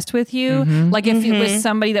honest with you. Like if it was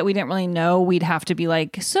somebody that we didn't really know, we'd have to be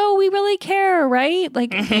like, so we really care, right?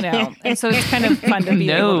 Like, you know, and so it's kind of fun to be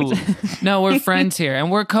able to. No, we're friends here and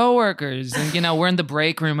we're coworkers. And, you know, we're in the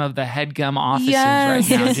break room of the HeadGum offices right now,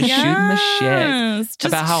 just shooting the shit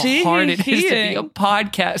about how hard it is to be a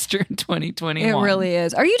podcaster in 2021. It really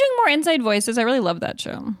is. Are you doing more Inside Voices? I really love that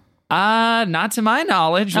show. Not to my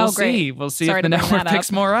knowledge. We'll see. We'll see if the network picks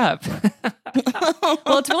more up.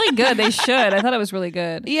 Well, it's really good. They should. I thought it was really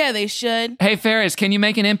good. Yeah, they should. Hey, Ferris, can you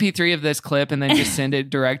make an MP3 of this clip and then just send it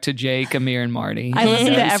direct to Jake, Amir, and Marty? I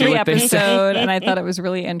listened to every episode, and I thought it was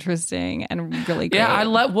really interesting and really great.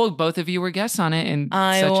 Yeah, both of you were guests on it, and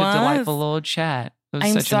such a delightful little chat.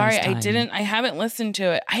 I'm sorry, I haven't listened to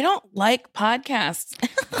it. I don't like podcasts.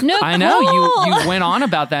 No, I know you went on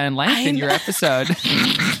about that in length in your episode.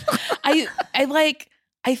 I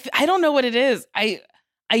don't know what it is.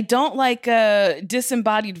 I don't like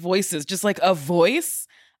disembodied voices, just like a voice.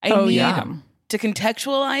 I need to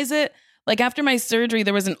contextualize it. Like after my surgery,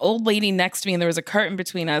 there was an old lady next to me and there was a curtain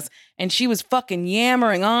between us and she was fucking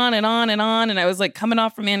yammering on and on and on. And I was like coming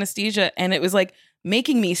off from anesthesia and it was like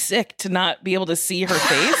making me sick to not be able to see her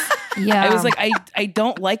face. Yeah. I was like, I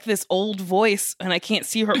don't like this old voice and I can't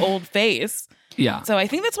see her old face. Yeah. So I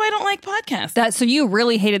think that's why I don't like podcasts. So you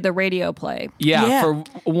really hated the radio play. Yeah. For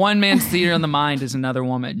one man's theater in the mind is another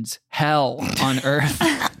woman's hell on earth.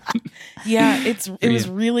 Yeah, it was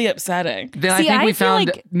really upsetting. Then I think we found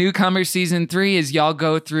like Newcomer Season 3 is y'all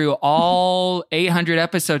go through all 800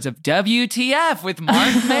 episodes of WTF with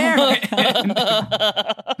Mark Maron.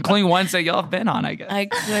 Including ones that y'all have been on, I guess.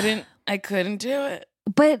 I couldn't do it.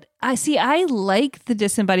 But I like the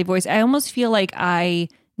disembodied voice. I almost feel like I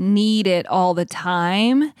need it all the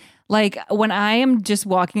time. Like when I am just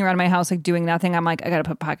walking around my house, like doing nothing, I'm like, I gotta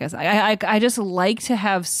put podcasts. I just like to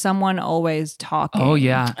have someone always talking. Oh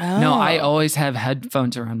yeah. No, I always have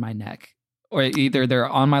headphones around my neck, or either they're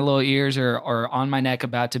on my little ears or on my neck,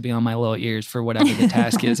 about to be on my little ears for whatever the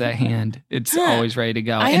task is at hand. It's always ready to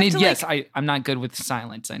go. I'm not good with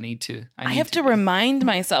silence. I have to remind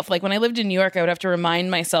myself. Like when I lived in New York, I would have to remind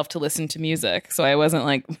myself to listen to music, so I wasn't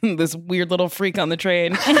like this weird little freak on the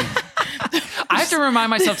train. I have to remind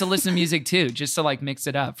myself to listen to music too, just to like mix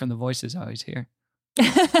it up from the voices I always hear.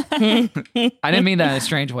 I didn't mean that in a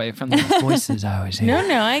strange way, from the voices I always hear.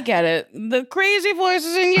 No, I get it. The crazy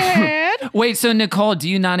voices in your head. Wait, so Nicole, do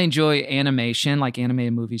you not enjoy animation, like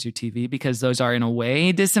animated movies or TV? Because those are in a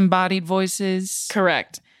way disembodied voices?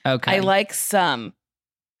 Correct. Okay. I like some,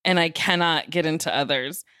 and I cannot get into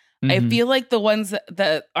others. I feel like the ones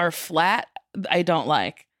that are flat, I don't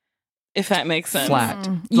like. If that makes sense. Flat.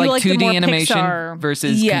 Like 2D animation Pixar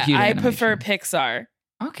versus computer animation. I prefer Pixar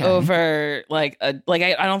over I don't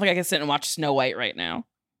think I can sit and watch Snow White right now.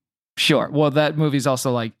 Sure. Well, that movie's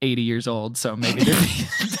also like 80 years old, so maybe there'd be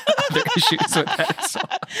other issues with that. So.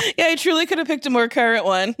 Yeah, I truly could have picked a more current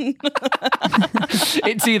one.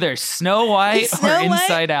 It's either Snow White or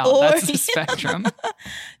Inside Out. That's the spectrum.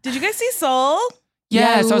 Did you guys see Soul?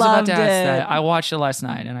 Yes, I was about to ask that. I watched it last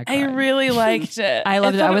night and I cried. I really liked it. I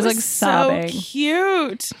loved it. I was like sobbing. So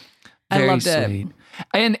cute. Very I loved sweet.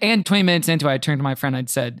 It. And 20 minutes into it, I turned to my friend and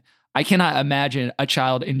said, I cannot imagine a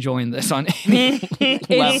child enjoying this on any level.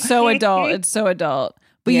 It's so adult. It's so adult.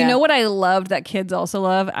 But you know what I loved that kids also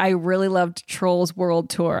love? I really loved Trolls World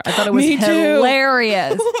Tour. I thought it was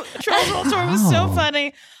hilarious. Trolls World Tour was so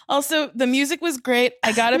funny. Also, the music was great.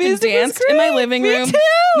 I got up and danced in my living room. Me too.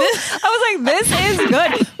 I was like, this is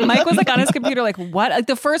good. Mike was like on his computer, like, what? Like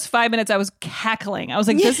the first 5 minutes, I was cackling. I was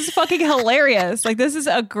like, this is fucking hilarious. Like, this is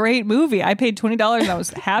a great movie. I paid $20 and I was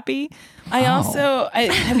happy.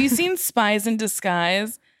 Have you seen Spies in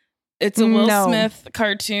Disguise? It's a Will Smith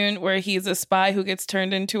cartoon where he's a spy who gets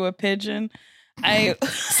turned into a pigeon.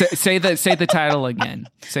 Say the title again.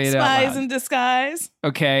 Say it out loud. Spies in Disguise.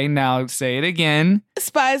 Okay, now say it again.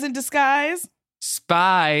 Spies in Disguise.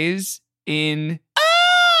 Spies in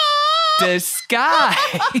Disguise.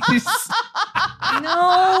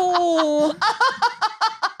 No.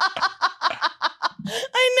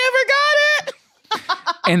 I never got it.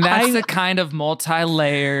 And that's the kind of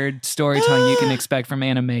multi-layered storytelling you can expect from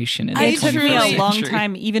animation. It took me a long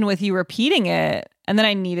time, even with you repeating it. And then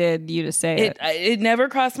I needed you to say it. It never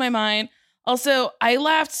crossed my mind. Also, I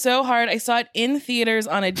laughed so hard. I saw it in theaters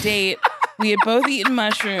on a date. We had both eaten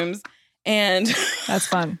mushrooms. And that's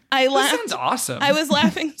fun. I laughed. That sounds awesome. I was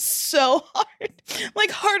laughing so hard,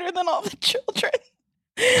 like harder than all the children.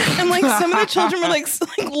 And like some of the children were like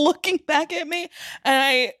looking back at me.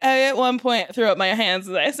 And I at one point threw up my hands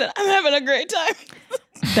and I said, I'm having a great time.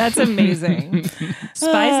 That's amazing.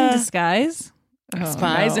 Spies in Disguise?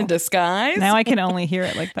 Spies in Disguise? Now I can only hear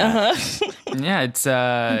it like that. Yeah, it's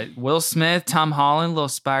Will Smith, Tom Holland, little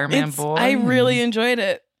Spider-Man boy. I really enjoyed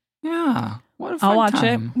it. Yeah. What a fun I'll watch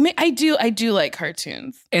time. it. I do like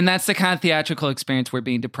cartoons. And that's the kind of theatrical experience we're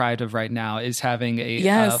being deprived of right now, is having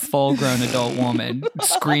a full-grown adult woman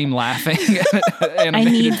scream laughing at an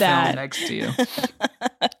animated film next to you.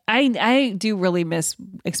 I do really miss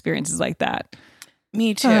experiences like that.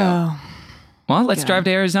 Me too. Oh. Well, let's drive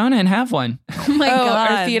to Arizona and have one. Oh my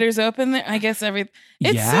God. Are theaters open there? I guess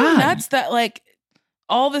it's so nuts that like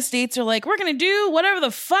all the states are like, we're going to do whatever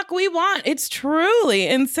the fuck we want. It's truly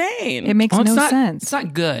insane. It makes no sense. It's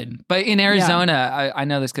not good. But in Arizona, I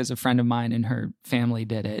know this because a friend of mine and her family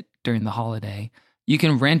did it during the holiday. You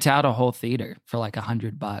can rent out a whole theater for like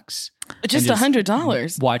 $100. Just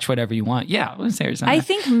 $100. Watch whatever you want. Yeah, it's Arizona. I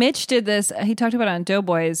think Mitch did this. He talked about it on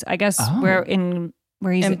Doughboys. I guess where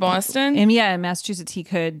he's in Boston? In Massachusetts, he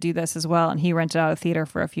could do this as well. And he rented out a theater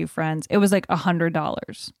for a few friends. It was like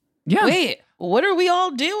 $100. Yeah. Wait, what are we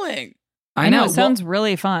all doing? I know. It sounds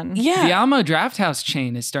really fun. Yeah. The Alamo Drafthouse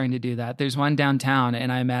chain is starting to do that. There's one downtown,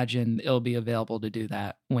 and I imagine it'll be available to do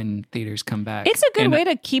that when theaters come back. It's a good way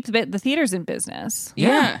to keep the theaters in business.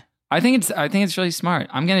 Yeah. I think it's really smart.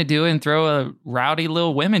 I'm going to do it and throw a rowdy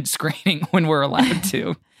little women screening when we're allowed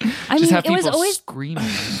to. It was always screaming.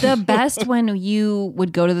 The best when you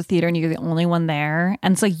would go to the theater and you're the only one there.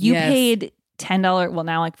 And it's like you paid $10, well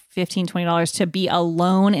now like $15, $20 to be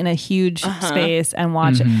alone in a huge space and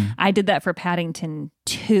watch it. I did that for Paddington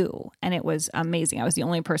 2 and it was amazing. I was the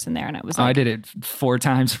only person there and it was like, I did it 4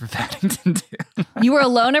 times for Paddington 2. You were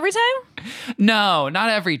alone every time? No, not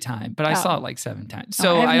every time, but I saw it like 7 times.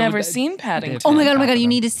 So I've never seen Paddington. Oh my God, you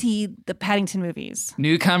need to see the Paddington movies.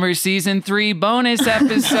 Newcomer Season 3 bonus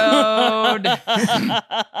episode.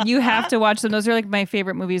 You have to watch them. Those are like my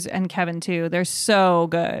favorite movies, and Kevin too. They're so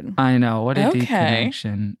good. I know. What a deep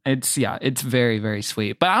connection. It's very, very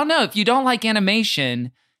sweet. But I don't know, if you don't like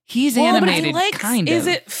animation, he's animated kind of. Is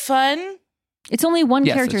it fun? It's only one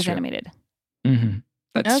character is animated. Mm-hmm.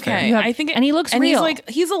 That's okay. I think, and he looks real.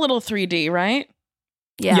 He's a little 3D, right?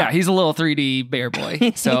 Yeah, he's a little 3D bear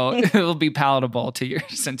boy, so it'll be palatable to your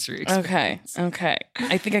sensory experience. Okay.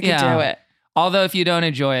 I think I can do it. Although if you don't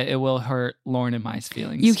enjoy it, it will hurt Lauren and my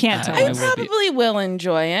feelings. You can't tell. I probably will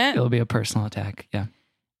enjoy it. It'll be a personal attack. Yeah.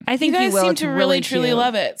 I think you guys seem to really truly cute.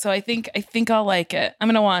 love it, so I think I'll like it. I'm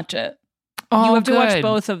gonna watch it. Oh, you have to watch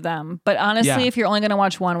both of them, but honestly, if you're only gonna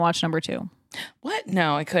watch one, watch number 2. What?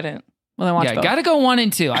 No, I couldn't. Well, then watch both. Gotta go 1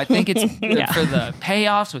 and 2. I think it's for the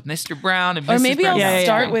payoffs with Mr. Brown and Mrs. Or maybe Brown. I'll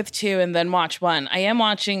start with 2 and then watch 1. I am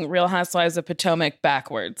watching Real Housewives of Potomac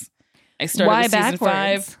backwards. I started with season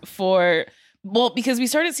 5 because we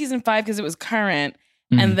started season 5 because it was current,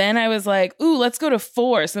 and then I was like, "Ooh, let's go to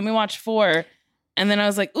 4." So then we watched 4. And then I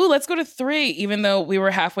was like, ooh, let's go to 3, even though we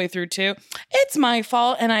were halfway through 2. It's my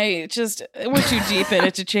fault. And we're too deep in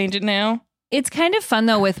it to change it now. It's kind of fun,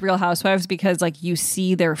 though, with Real Housewives because, like, you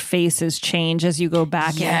see their faces change as you go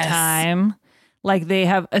back in time. Like, they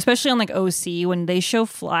have, especially on, like, OC, when they show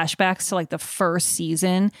flashbacks to, like, the first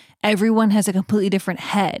season, everyone has a completely different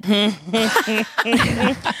head. I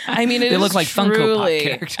mean, it look like Funko Pop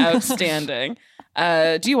characters. Outstanding.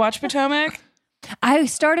 Do you watch Potomac? I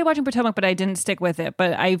started watching Potomac, but I didn't stick with it.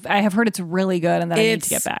 But I have heard it's really good and that I need to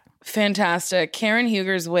get back. Fantastic. Karen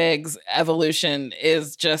Huger's Wig's evolution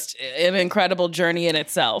is just an incredible journey in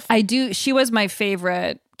itself. She was my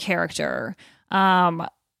favorite character.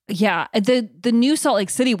 Yeah, the new Salt Lake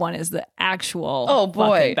City one is the actual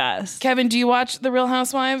fucking best. Kevin, do you watch The Real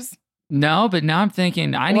Housewives? No, but now I'm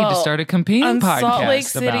thinking I need to start a competing podcast Salt Lake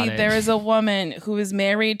City, about it. there is a woman who is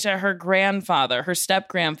married to her grandfather, her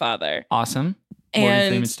step-grandfather. Awesome. Morgan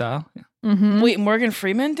Freeman style. Yeah. Mm-hmm. Wait, Morgan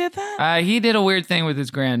Freeman did that? He did a weird thing with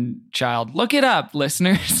his grandchild. Look it up,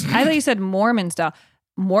 listeners. I thought you said Mormon style.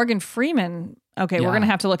 Morgan Freeman. Okay, we're going to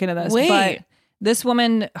have to look into this. Wait. But this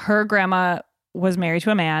woman, her grandma was married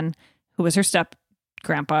to a man who was her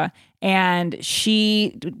step-grandpa. And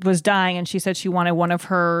she was dying, and she said she wanted one of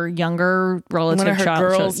her younger relative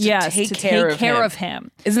girls to take care of him.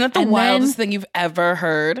 Isn't that the wildest thing you've ever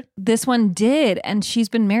heard? This one did, and she's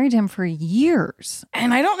been married to him for years.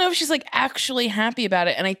 And I don't know if she's like actually happy about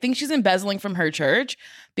it. And I think she's embezzling from her church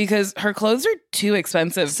because her clothes are too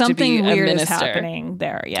expensive to be a minister. Something weird is happening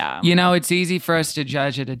there, yeah. You know, it's easy for us to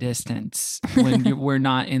judge at a distance when we're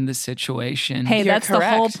not in the situation. Hey, that's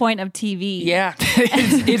correct. The whole point of TV. Yeah.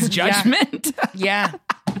 it's judgment. Yeah.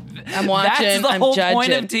 I'm watching. That's the I'm whole judging.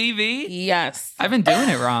 point of TV? Yes. I've been doing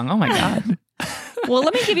it wrong. Oh, my God. Well,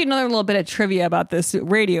 let me give you another little bit of trivia about this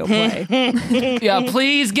radio play. Yeah,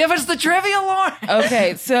 please give us the trivia, Lauren.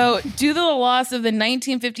 Okay, so due to the loss of the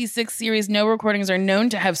 1956 series, no recordings are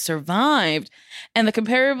known to have survived, and the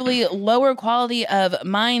comparably lower quality of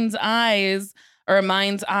Mind's Eye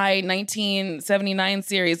 1979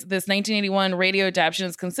 series, this 1981 radio adaptation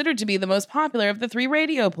is considered to be the most popular of the 3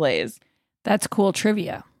 radio plays. That's cool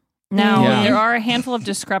trivia. Now, there are a handful of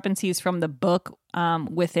discrepancies from the book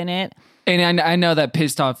within it. And I know that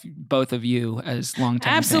pissed off both of you as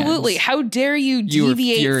longtime Absolutely. fans. How dare you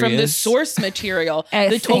deviate from the source material?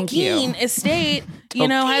 The Tolkien estate,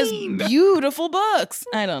 has beautiful books.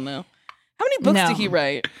 I don't know. How many books did he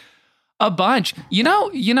write? A bunch.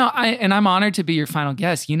 I'm honored to be your final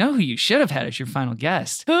guest. You know who you should have had as your final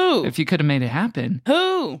guest? Who? If you could have made it happen.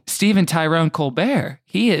 Who? Stephen Tyrone Colbert.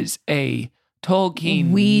 He is a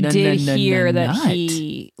Tolkien. We did hear that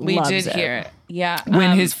he We did hear it. Yeah.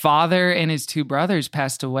 When his father and his 2 brothers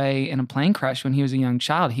passed away in a plane crash when he was a young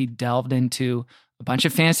child, he delved into a bunch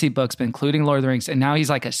of fantasy books, including Lord of the Rings, and now he's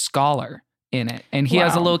like a scholar in it. And he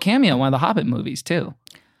has a little cameo in one of the Hobbit movies, too.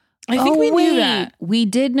 I think we knew that. We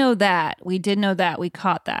did know that. We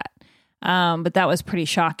caught that. But that was pretty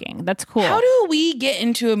shocking. That's cool. How do we get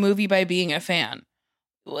into a movie by being a fan?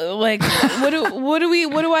 Like, what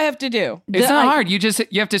do I have to do? It's not hard. You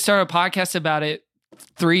have to start a podcast about it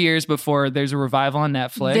 3 years before there's a revival on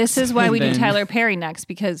Netflix. This is why we do Tyler Perry next,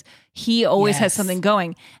 because he always has something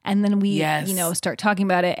going. And then we, start talking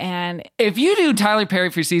about it. And if you do Tyler Perry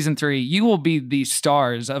for season 3, you will be the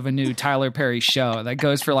stars of a new Tyler Perry show that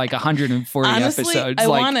goes for like 140 episodes. I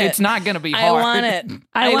want it. It's not going to be hard. I want it.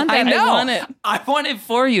 I want that. I know. I want it. I want it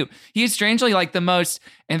for you. He's strangely like the most,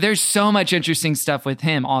 and there's so much interesting stuff with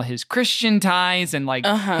him. All his Christian ties and like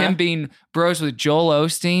him being bros with Joel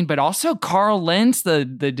Osteen, but also Carl Lentz, the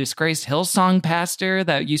disgraced Hillsong pastor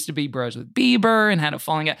that used to be bros with Bieber and had a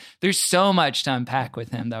falling out. There's so much to unpack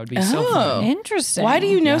with him. That would be so fun. Interesting. Why do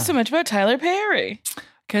you know so much about Tyler Perry?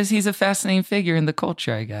 Because he's a fascinating figure in the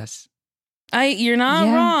culture, I guess. You're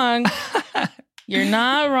not wrong. You're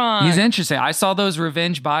not wrong. He's interesting. I saw those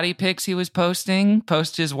revenge body pics he was posting,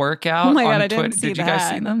 post his workout. Oh my God, on I didn't Twitter. see Did you guys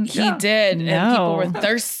see them? He did. No. And people were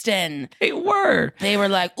thirsting. They were. They were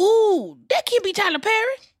like, ooh, that can't be Tyler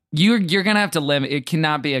Perry. You're gonna have to limit. It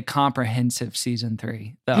cannot be a comprehensive season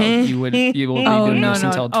 3, though. You will be doing this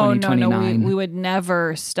until 2029. We would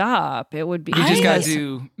never stop. It would be. You just got to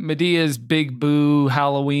do Medea's Big Boo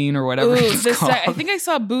Halloween or whatever it's called. I think I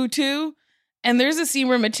saw Boo 2, and there's a scene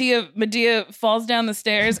where Medea falls down the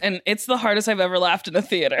stairs, and it's the hardest I've ever laughed in a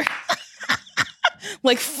theater.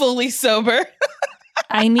 Like fully sober.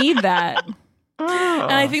 I need that.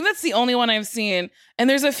 And I think that's the only one I've seen. And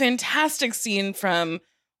there's a fantastic scene from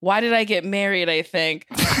Why Did I Get Married, I think,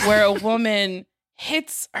 where a woman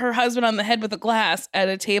hits her husband on the head with a glass at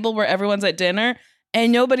a table where everyone's at dinner,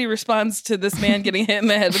 and nobody responds to this man getting hit in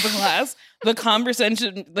the head with a glass. The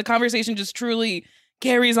conversation just truly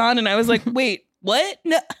carries on, and I was like, wait, what?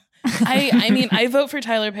 No. I mean, I vote for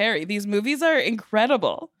Tyler Perry. These movies are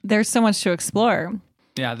incredible. There's so much to explore.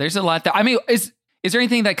 Yeah, there's a lot. I mean, is there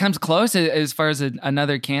anything that comes close as far as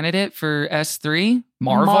another candidate for S3?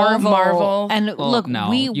 Marvel. And look,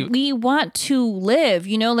 we want to live,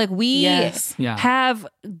 like we have,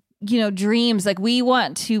 dreams. Like we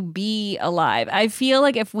want to be alive. I feel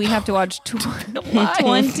like if we have to watch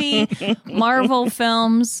 20 Marvel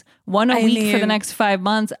films, one a week for the next 5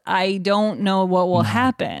 months, I don't know what will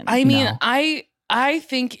happen. I mean, I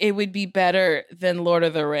think it would be better than Lord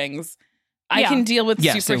of the Rings. I can deal with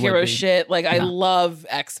superhero shit. Like I love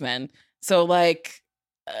X-Men. So like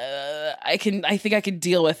I think I could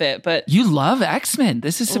deal with it, but you love X-Men.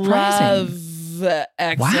 This is surprising. Love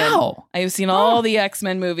X-Men. Wow. I have seen all the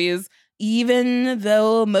X-Men movies, even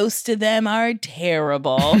though most of them are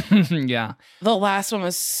terrible. Yeah. The last one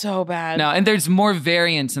was so bad. No, and there's more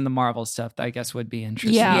variants in the Marvel stuff that I guess would be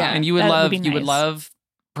interesting. Yeah. And you would love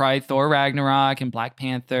probably Thor Ragnarok and Black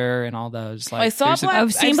Panther and all those. Like,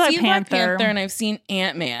 I've seen Black Panther and I've seen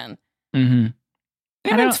Ant-Man. Mm-hmm.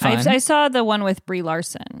 I saw the one with Brie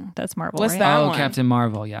Larson. That's Marvel. What's right? that one? Captain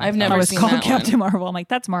Marvel. Yeah, I've never seen called that Captain one. Marvel. I'm like,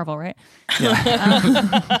 that's Marvel, right? Yeah.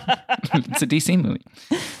 It's a DC movie.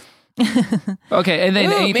 Okay, and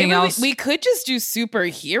then anything else? We could just do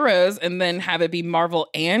superheroes and then have it be Marvel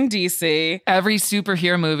and DC. Every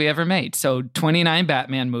superhero movie ever made. So 29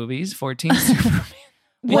 Batman movies, 14 Superman.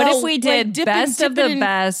 What if we did best of the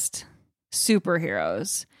best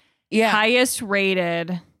superheroes? Yeah. Highest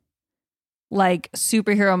rated like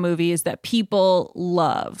superhero movies that people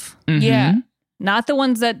love. Mm-hmm. Yeah. Not the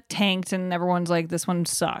ones that tanked and everyone's like, this one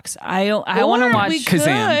sucks. I want to watch we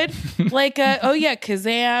Kazam. Could, like,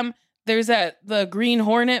 Kazam. There's the Green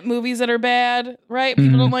Hornet movies that are bad, right?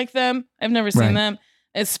 People don't like them. I've never seen them.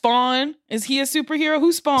 Is Spawn? Is he a superhero?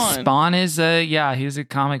 Who's Spawn? Spawn is he's a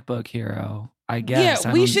comic book hero, I guess.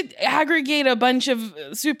 Yeah, we should aggregate a bunch of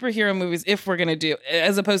superhero movies if we're going to do,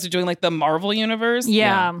 as opposed to doing like the Marvel universe.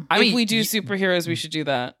 Yeah. If we do superheroes, we should do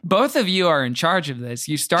that. Both of you are in charge of this.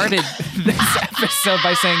 You started this episode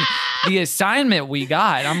by saying the assignment we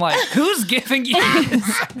got. I'm like, who's giving you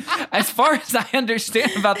this? As far as I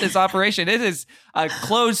understand about this operation, it is a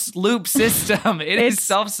closed loop system. It is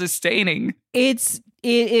self-sustaining. It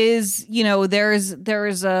is,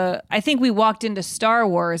 there's I think we walked into Star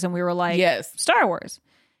Wars and we were like, yes, Star Wars.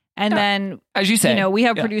 And then, as you say, we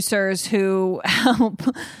have producers who help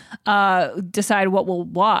decide what we'll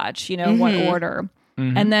watch, what order.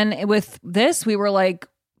 Mm-hmm. And then with this, we were like,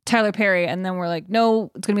 Tyler Perry. And then we're like,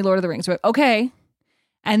 no, it's going to be Lord of the Rings. We're like, okay.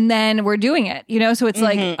 And then we're doing it, so it's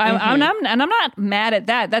like, I'm not mad at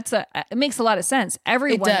that. It makes a lot of sense.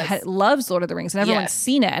 Everyone loves Lord of the Rings and everyone's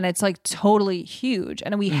seen it and it's like totally huge.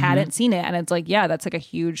 And we hadn't seen it. And it's like, yeah, that's like a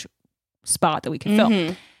huge spot that we can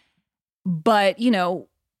fill. But,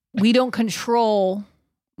 we don't control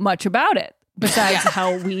much about it besides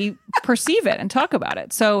how we perceive it and talk about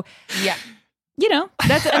it. So,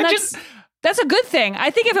 that's a good thing. I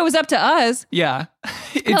think if it was up to us. Yeah.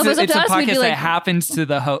 It's a podcast that happens to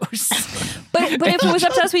the host. But if it was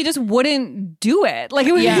up to us, we just wouldn't do it. Like,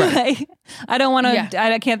 it would be like, I don't want to,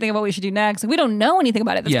 I can't think of what we should do next. We don't know anything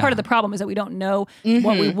about it. That's part of the problem is that we don't know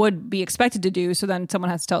what we would be expected to do. So then someone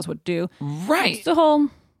has to tell us what to do. Right. It's the whole...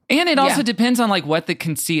 And it also depends on like what the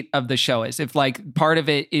conceit of the show is. If like part of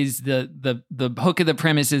it is the hook of the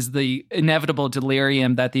premise is the inevitable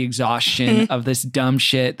delirium that the exhaustion of this dumb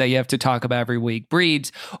shit that you have to talk about every week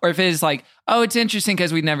breeds, or if it is like, oh, it's interesting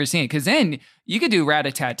because we've never seen it. Because then you could do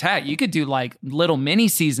rat-a-tat-tat. You could do like little mini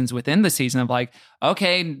seasons within the season of like,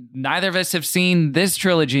 okay, neither of us have seen this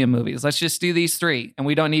trilogy of movies. Let's just do these three. And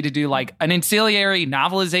we don't need to do like an ancillary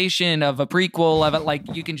novelization of a prequel of it.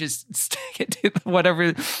 Like you can just stick it to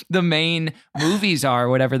whatever the main movies are,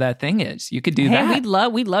 whatever that thing is. You could do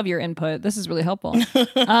that. We'd love your input. This is really helpful.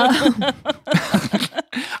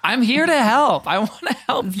 I'm here to help. I want to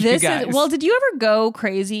help you guys. Did you ever go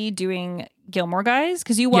crazy doing Gilmore Guys?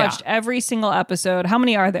 Because you watched every single episode. How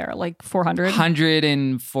many are there? Like 400?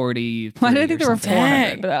 140. Why did I think there were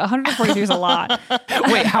 400? But 143 is a lot.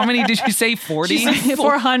 Wait, how many did you say? 40?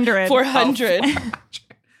 400. 400.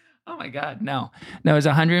 Oh my God, no. No, it was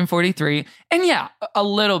 143. And a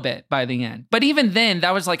little bit by the end. But even then,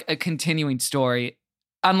 that was like a continuing story.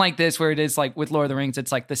 Unlike this, where it is like with Lord of the Rings,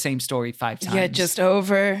 it's like the same story 5 times. Yeah, just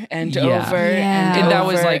over and over and that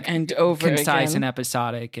was like and over concise again. and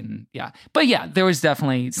episodic and But there was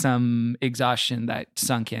definitely some exhaustion that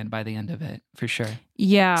sunk in by the end of it, for sure.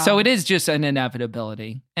 Yeah. So it is just an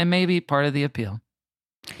inevitability and maybe part of the appeal.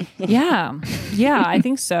 Yeah, I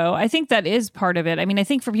think so. I think that is part of it. I mean, I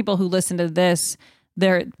think for people who listen to this,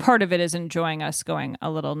 part of it is enjoying us going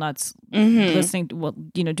a little nuts, listening to,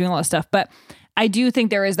 doing a lot of stuff. But I do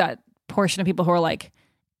think there is that portion of people who are like,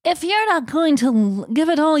 if you're not going to give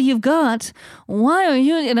it all you've got, why are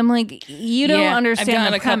you? And I'm like, you don't understand.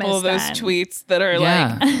 I've gotten the a couple of those tweets that are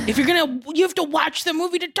like, if you're you have to watch the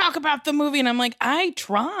movie to talk about the movie. And I'm like, I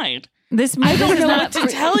tried. I don't know what to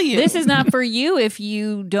tell you. This is not for you if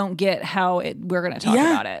you don't get how we're going to talk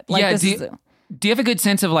about it. Like, do you have a good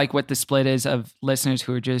sense of like what the split is of listeners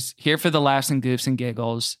who are just here for the laughs and goofs and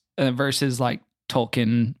giggles versus like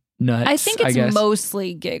Tolkien nuts? I think it's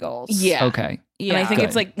mostly giggles. Yeah. Okay. Yeah. And I think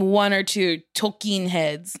it's like one or two Tolkien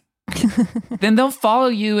heads. then they'll follow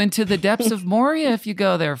you into the depths of Moria if you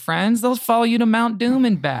go there, friends. They'll follow you to Mount Doom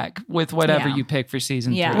and back with whatever you pick for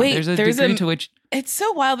season 3. Wait, there's a degree to which... It's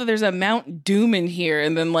so wild that there's a Mount Doom in here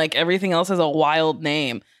and then like everything else has a wild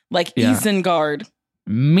name. Like Isengard.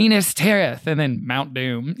 Minas Tirith and then Mount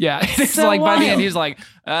Doom. Yeah. It's so like wild. By the end he's like,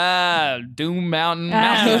 Doom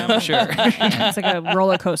Mountain. Sure. It's like a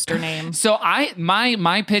roller coaster name. So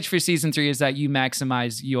my pitch for season 3 is that you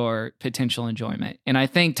maximize your potential enjoyment. And I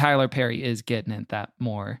think Tyler Perry is getting at that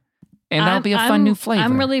more. And that'll be a fun new flavor.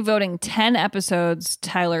 I'm really voting 10 episodes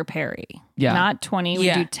Tyler Perry. Yeah. Not 20.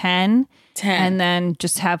 We do 10. And then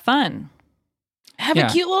just have fun. Have a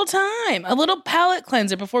cute little time. A little palate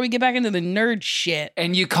cleanser before we get back into the nerd shit.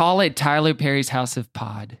 And you call it Tyler Perry's House of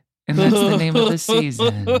Pod. And that's the name of the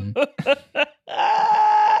season.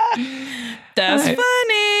 That's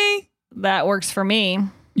funny. That works for me.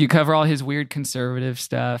 You cover all his weird conservative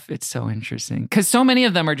stuff. It's so interesting. Because so many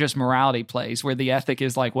of them are just morality plays where the ethic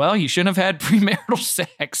is like, well, you shouldn't have had premarital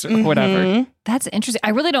sex or whatever. That's interesting.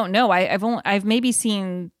 I really don't know. I've maybe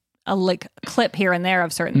seen a clip here and there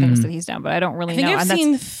of certain things that he's done, but I don't really know. I think I've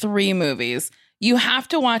seen 3 movies. You have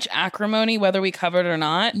to watch Acrimony, whether we cover it or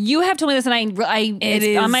not. You have told me this, and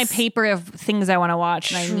it's on my paper of things I want to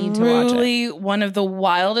watch, and I need to watch it. Truly one of the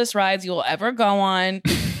wildest rides you'll ever go on.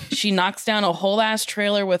 She knocks down a whole ass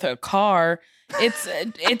trailer with a car.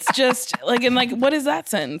 It's just like, and like, what is that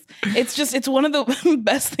sentence? It's one of the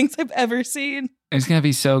best things I've ever seen. It's gonna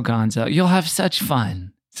be so gonzo. You'll have such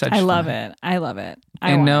fun. I love it.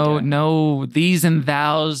 And no these and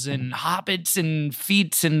thous and hobbits and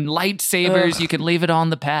feats and lightsabers. You can leave it all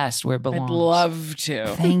in the past where it belongs. I'd love to.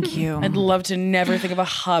 Thank you. I'd love to never think of a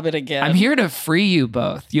hobbit again. I'm here to free you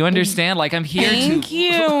both. You understand? Like I'm here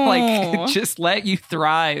to just let you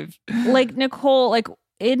thrive. Like Nicole, like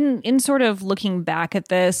in sort of looking back at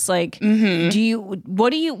this, like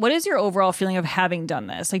what is your overall feeling of having done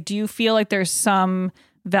this? Like do you feel like there's some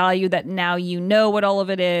value that now you know what all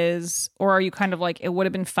of it is, or are you kind of like, it would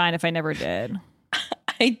have been fine if I never did?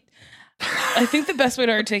 I think the best way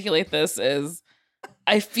to articulate this is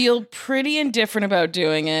I feel pretty indifferent about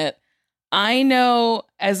doing it. I know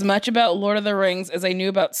as much about Lord of the Rings as I knew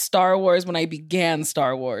about Star Wars when I began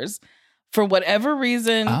Star Wars. For whatever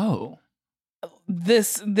reason,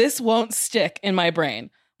 this won't stick in my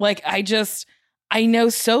brain. Like I know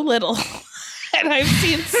so little. And I've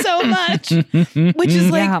seen so much, which is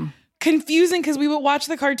like confusing because we would watch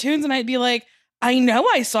the cartoons and I'd be like, I know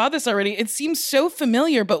I saw this already. It seems so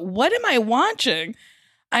familiar, but what am I watching?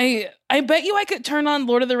 I bet you I could turn on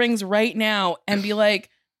Lord of the Rings right now and be like,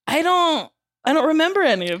 I don't remember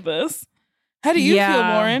any of this. How do you feel,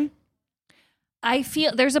 Lauren? I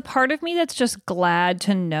feel there's a part of me that's just glad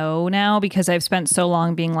to know now because I've spent so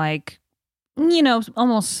long being like,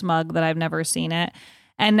 almost smug that I've never seen it.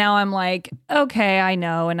 And now I'm like, okay, I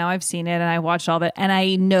know. And now I've seen it and I watched all of it. And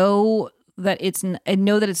I know that it's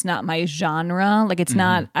not my genre. Like it's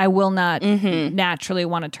not, I will not naturally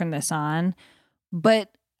want to turn this on.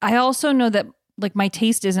 But I also know that like my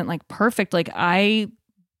taste isn't like perfect. Like I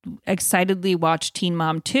excitedly watch Teen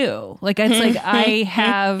Mom 2. Like it's like I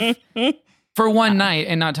have. For one night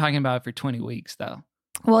and not talking about it for 20 weeks though.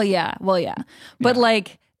 Well, yeah. But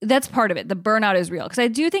like, that's part of it. The burnout is real. Because I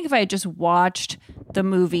do think if I had just watched the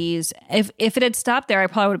movies, if it had stopped there, I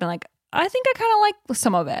probably would have been like, I think I kind of like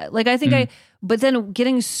some of it. Like I think but then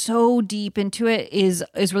getting so deep into it is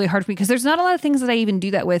really hard for me because there's not a lot of things that I even do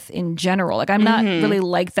that with in general. Like I'm not really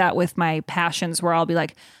like that with my passions where I'll be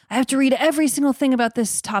like, I have to read every single thing about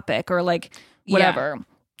this topic or like whatever. Yeah.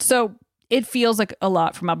 So it feels like a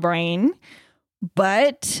lot for my brain.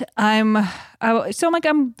 But I'm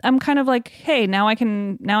kind of like, hey, now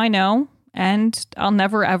I know, and I'll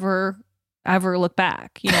never ever look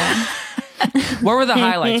back, What were the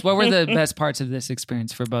highlights? What were the best parts of this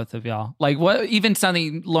experience for both of y'all? Like what, even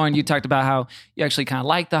something, Lauren, you talked about how you actually kind of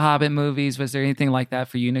liked the Hobbit movies. Was there anything like that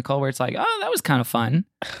for you, Nicole, where it's like, oh, that was kind of fun?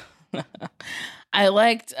 I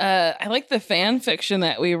liked the fan fiction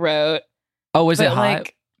that we wrote. Oh, was it hot?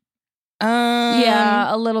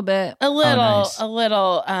 Yeah, a little bit. A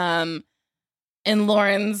little. In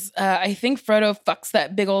Lauren's, I think Frodo fucks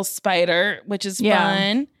that big old spider, which is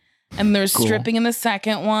fun. And there's stripping in the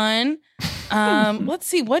second one. Let's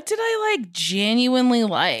see. What did I genuinely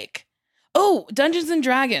like? Oh, Dungeons and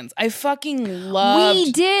Dragons. I fucking love.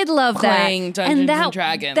 We did love playing Dungeons and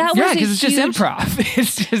Dragons. That was because it's just improv.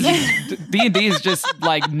 It's just D&D is just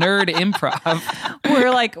like nerd improv.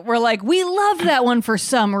 We're like we love that one for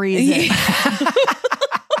some reason. Yeah.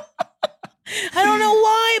 I don't know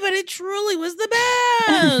why, but it truly was the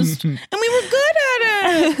best, and we were good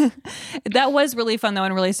at it. That was really fun though,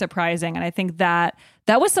 and really surprising. And I think that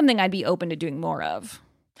that was something I'd be open to doing more of.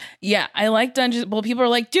 Yeah, I like Dungeons. Well, people are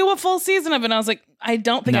like, do a full season of it. And I was like, I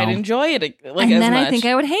don't think I'd enjoy it and then much. I think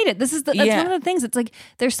I would hate it. That's one of the things. It's like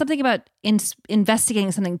there's something about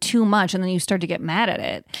investigating something too much, and then you start to get mad at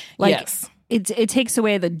it. Like, yes. It takes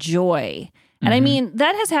away the joy. And I mean,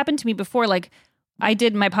 that has happened to me before. Like, I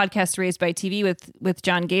did my podcast Raised by TV with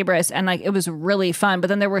John Gabris, and like it was really fun. But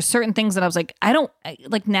then there were certain things that I was like,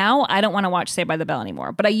 now I don't want to watch Saved by the Bell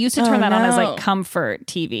anymore. But I used to turn that on as like comfort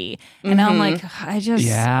TV, and now I'm like, I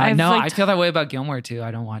feel that way about Gilmore too.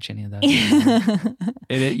 I don't watch any of that.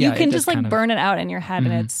 You can just like burn it out in your head,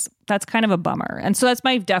 and that's kind of a bummer. And so that's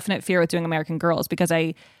my definite fear with doing American Girls, because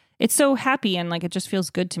it's so happy and like it just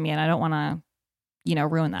feels good to me, and I don't want to,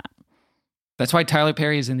 ruin that. That's why Tyler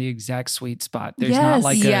Perry is in the exact sweet spot. There's not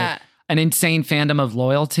like an insane fandom of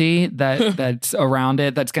loyalty that's around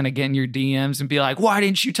it that's going to get in your DMs and be like, why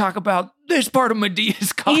didn't you talk about this part of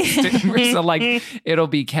Medea's costume? So like, it'll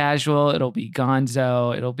be casual, it'll be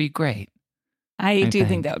gonzo, it'll be great. I do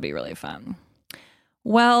think that would be really fun.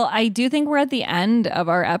 Well, I do think we're at the end of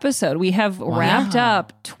our episode. We have wrapped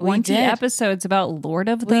up 20 episodes about Lord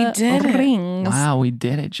of the Rings. Wow, we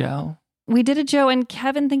did it, Joe. We did it, Joe. And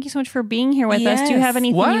Kevin, thank you so much for being here with us. Do you have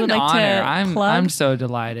anything you would like to plug? I'm so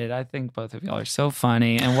delighted. I think both of y'all are so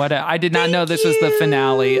funny. And I did not know this was the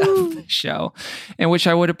finale of the show, in which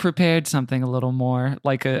I would have prepared something a little more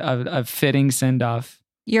like a fitting send-off.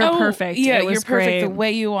 You're perfect. Yeah, you're perfect great. the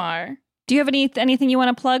way you are. Do you have anything you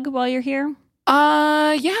want to plug while you're here?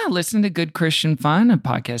 Yeah, listen to Good Christian Fun, a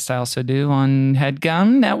podcast I also do on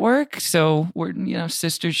HeadGum Network. So we're,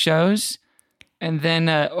 sister shows. And then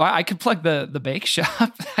I could plug the bake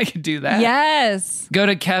shop. I could do that. Yes. Go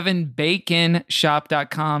to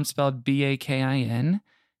kevinbaconshop.com, spelled BAKIN.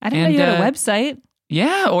 I didn't know you had a website.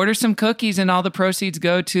 Yeah, order some cookies and all the proceeds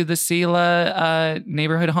go to the Sela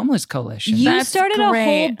Neighborhood Homeless Coalition. You started a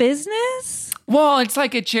whole business? Well, it's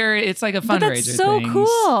like a charity. It's like a fundraiser. That's so thing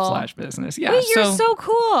cool. / business. Yeah. Wait, you're so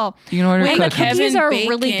cool. You can order cookies. The cookies are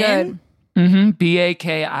really good. Mm-hmm.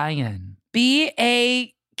 BAKIN.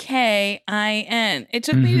 BAKIN. It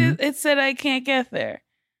took me to, it said I can't get there.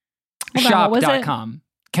 Shop.com.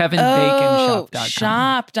 KevinBaconShop.com.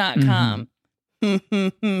 Shop.com.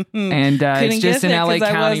 And it's just in LA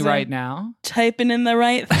County right now. Typing in the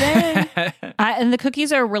right thing. And the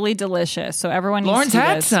cookies are really delicious. So everyone needs Lauren's to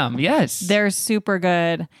had some, yes. They're super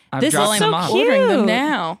good. This is so cute. Ordering them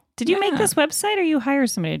now. Did you make this website or you hire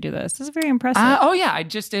somebody to do this? This is very impressive. I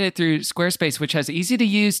just did it through Squarespace, which has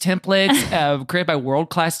easy-to-use templates created by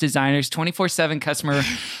world-class designers, 24/7 customer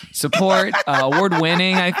support,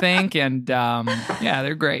 award-winning, I think. And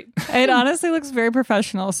they're great. It honestly looks very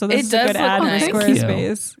professional. So this is a good ad for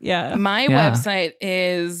Squarespace. Yeah. My website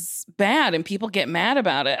is bad and people get mad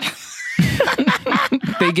about it.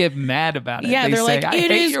 They get mad about it. Yeah, they're like, I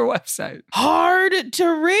hate your website. Hard to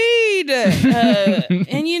read.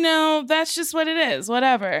 And that's just what it is.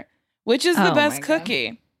 Whatever. Which is the best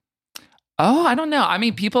cookie? Oh, I don't know. I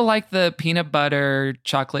mean, people like the peanut butter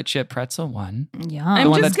chocolate chip pretzel one. Yeah, the I'm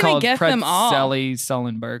one just that's called get them all. Pretzelly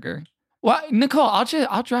Sullenberger. Well, Nicole,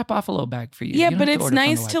 I'll drop off a little bag for you. Yeah, you but it's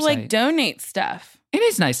nice to like donate stuff. It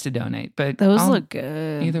is nice to donate, but those look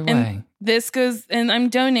good. Either way, and this goes, and I'm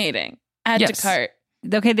donating. Add to cart.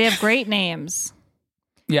 Okay, they have great names.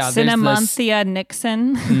 Yeah, Cinnamonthia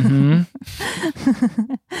Nixon,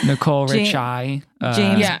 Nicole Richai,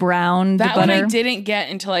 James Brown. That butter. one I didn't get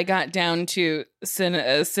until I got down to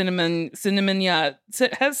cinnamon. Yeah,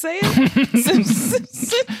 say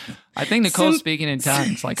it. I think Nicole's speaking in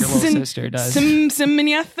tongues like her little sister does. Wait,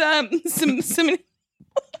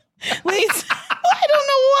 I don't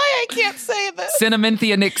know why I can't say this.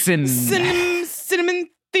 Cinnamonthia Nixon. Cinnamonthia.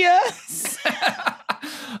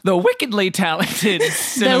 The wickedly talented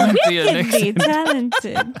Cinnamonthia Nixon.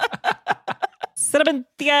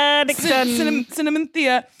 Cinnamonthia Nixon.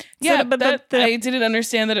 Cinnamonthia. Yeah, but I didn't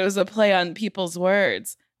understand that it was a play on people's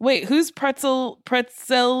words. Wait, who's Pretzely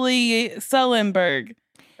Sullenberg?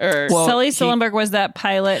 Sully Sullenberg was that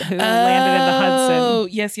pilot who landed in the Hudson. Oh,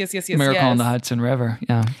 yes. Miracle on the Hudson River.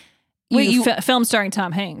 Yeah. Wait, film starring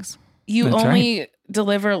Tom Hanks. You That's only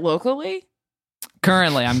deliver locally?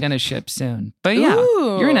 Currently, I'm going to ship soon. But yeah,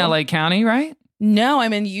 you're in LA County, right? No,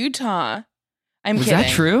 I'm in Utah. I'm kidding. Is that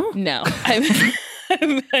true? No, I'm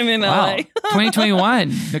in LA.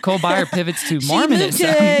 2021. Nicole Byer pivots to Mormonism. She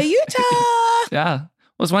moved to Utah. Yeah.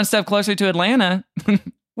 Was one step closer to Atlanta.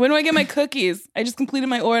 When do I get my cookies? I just completed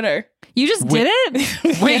my order. You just did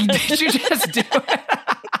it? Wait, did you just do it?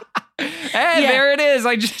 Hey, there it is.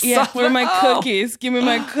 I just saw where are my cookies? Give me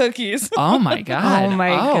my cookies. Oh my God. Oh my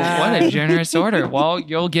God. What a generous order. Well,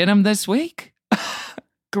 you'll get them this week.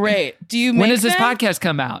 Great. Do you? When does this podcast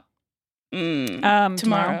come out?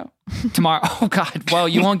 Tomorrow. Tomorrow. Oh God. Well,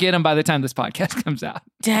 you won't get them by the time this podcast comes out.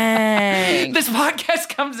 Dang. This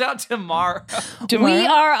podcast comes out tomorrow. We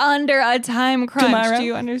are under a time crunch. Tomorrow? Do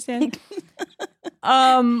you understand?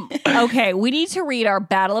 Okay, we need to read our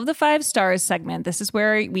Battle of the 5 Stars segment. This is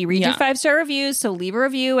where we read your 5-star reviews. So leave a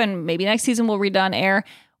review, and maybe next season we'll read it on air.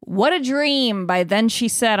 What a Dream by Then She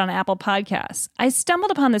Said on Apple Podcasts. I stumbled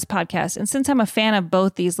upon this podcast, and since I'm a fan of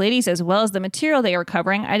both these ladies as well as the material they are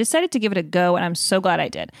covering, I decided to give it a go, and I'm so glad I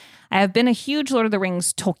did. I have been a huge Lord of the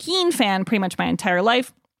Rings Tolkien fan pretty much my entire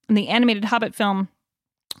life, and the animated Hobbit film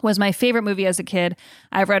was my favorite movie as a kid.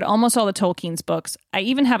 I've read almost all the Tolkien's books. I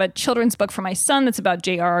even have a children's book for my son that's about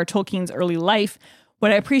J.R.R. Tolkien's early life.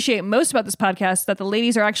 What I appreciate most about this podcast is that the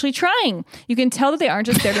ladies are actually trying. You can tell that they aren't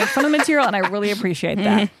just there to make fun of the material, and I really appreciate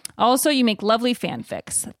that. Also, you make lovely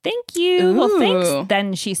fanfics. Thank you. Ooh. Well, thanks,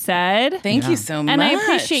 Then She Said. Thank you so much. And I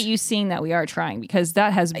appreciate you seeing that we are trying, because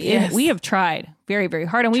that has been, we have tried very, very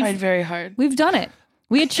hard. And we've tried very hard. We've done it.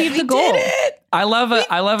 We achieved the goal. Did it. I love a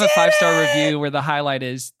 5-star review where the highlight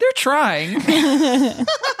is they're trying.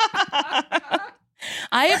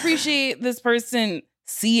 I appreciate this person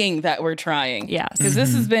seeing that we're trying. Yes. Because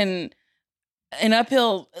this has been an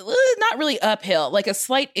uphill, not really uphill, like a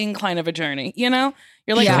slight incline of a journey, you know?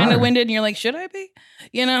 You're like kind of winded and you're like, should I be?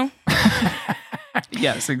 You know?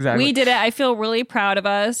 Yes, exactly. We did it. I feel really proud of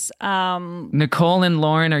us. Nicole and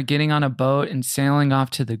Lauren are getting on a boat and sailing off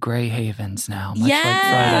to the Grey Havens now. Yes,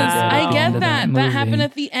 I get that. That happened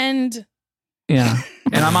at the end. Yeah.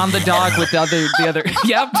 And I'm on the dog with the other.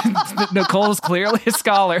 Yep. Nicole's clearly a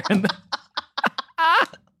scholar.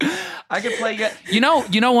 I could play. You know,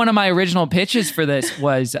 one of my original pitches for this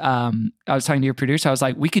was I was talking to your producer. I was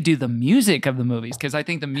like, we could do the music of the movies because I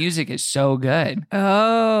think the music is so good.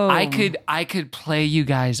 Oh, I could play you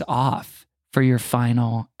guys off for your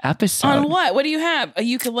final episode. On what? What do you have? A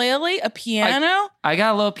ukulele? A piano? I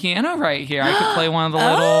got a little piano right here. I could play one of the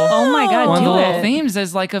little. Oh my God! One of the it. little themes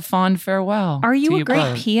as like a fond farewell. Are you a great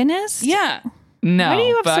both. pianist? Yeah. No, why do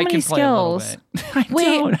you have but so I many can play skills? a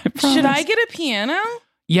little bit. Should I get a piano?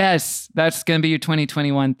 Yes, that's going to be your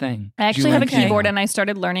 2021 thing. I actually have a keyboard and I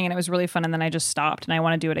started learning and it was really fun, and then I just stopped and I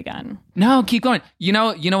want to do it again. No, keep going. You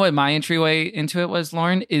know what my entryway into it was,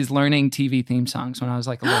 Lauren, is learning TV theme songs when I was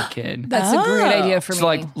like a little kid. That's a great idea for me. So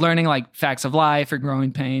like learning like Facts of Life or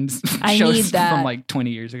Growing Pains. I shows need that. from like 20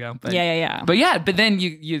 years ago. But, yeah. But then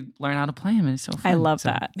you learn how to play them and it's so fun. I love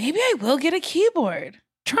that. Maybe I will get a keyboard.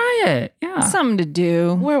 Try it. Yeah. Something to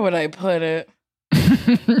do. Where would I put it?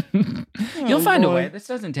 You'll find a way. This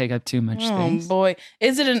doesn't take up too much space. Oh boy.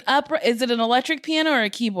 Is it an electric piano or a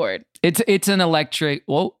keyboard? It's an electric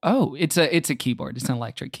it's a keyboard. It's an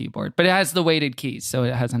electric keyboard. But it has the weighted keys, so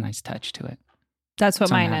it has a nice touch to it. That's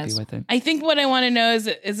what mine I'm happy is. With it. I think what I want to know is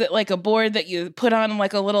it like a board that you put on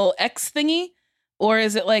like a little X thingy? Or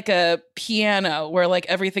is it like a piano where like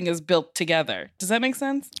everything is built together? Does that make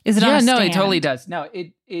sense? Is it on a stand? No, it totally does. No,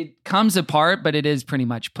 it comes apart, but it is pretty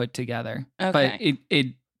much put together. Okay. But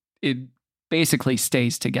it basically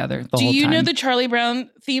stays together the whole time. Do you know the Charlie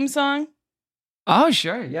Brown theme song? Oh,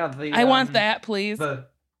 sure. Yeah. I want that, please.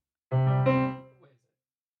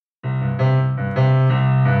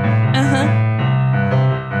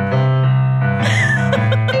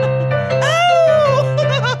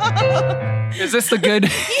 Is this the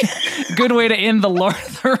good way to end the Lord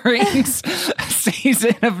of the Rings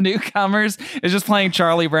season of newcomers? Is just playing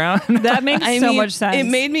Charlie Brown? That makes so much sense. It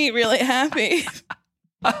made me really happy.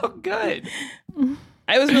 Oh, good.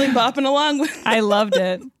 I was really bopping along with it. I loved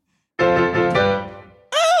it.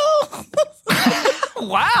 Oh!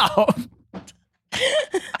 Wow.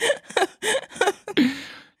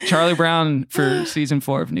 Charlie Brown for season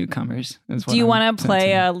 4 of Newcomers. Do you want to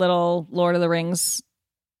play a little Lord of the Rings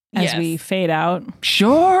as we fade out?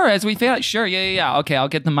 Sure, as we fade out. Sure, yeah. Okay, I'll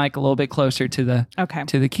get the mic a little bit closer to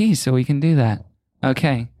the keys so we can do that.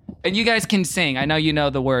 Okay. And you guys can sing. I know you know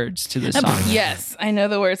the words to this song. Yes, I know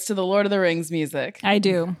the words to the Lord of the Rings music. I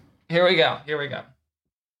do. Here we go.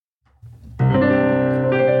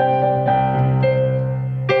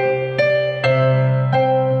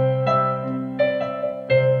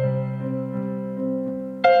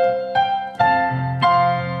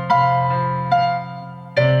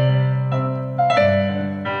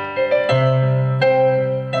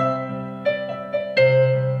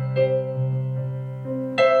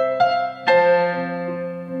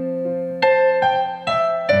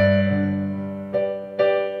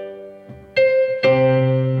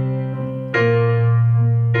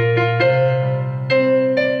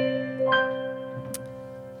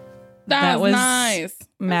 That was nice.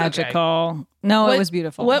 Magical. No, it was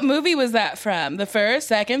beautiful. What movie was that from? The first,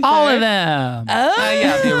 second, all third? of them. Oh,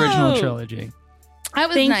 yeah, the original trilogy. That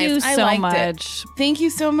was Thank nice. you I so liked much. It. Thank you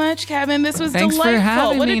so much, Kevin. This was Thanks delightful. for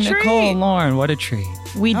having what me, a treat. Nicole and Lauren. What a treat.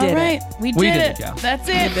 We did All right. it. We did it. Joe. That's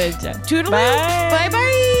it. We did it. Toodaloo. Bye.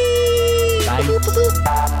 Bye-bye.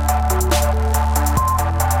 Bye.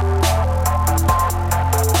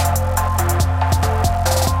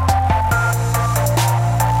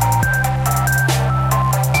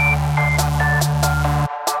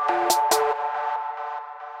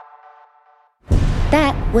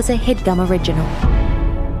 That was a HeadGum original.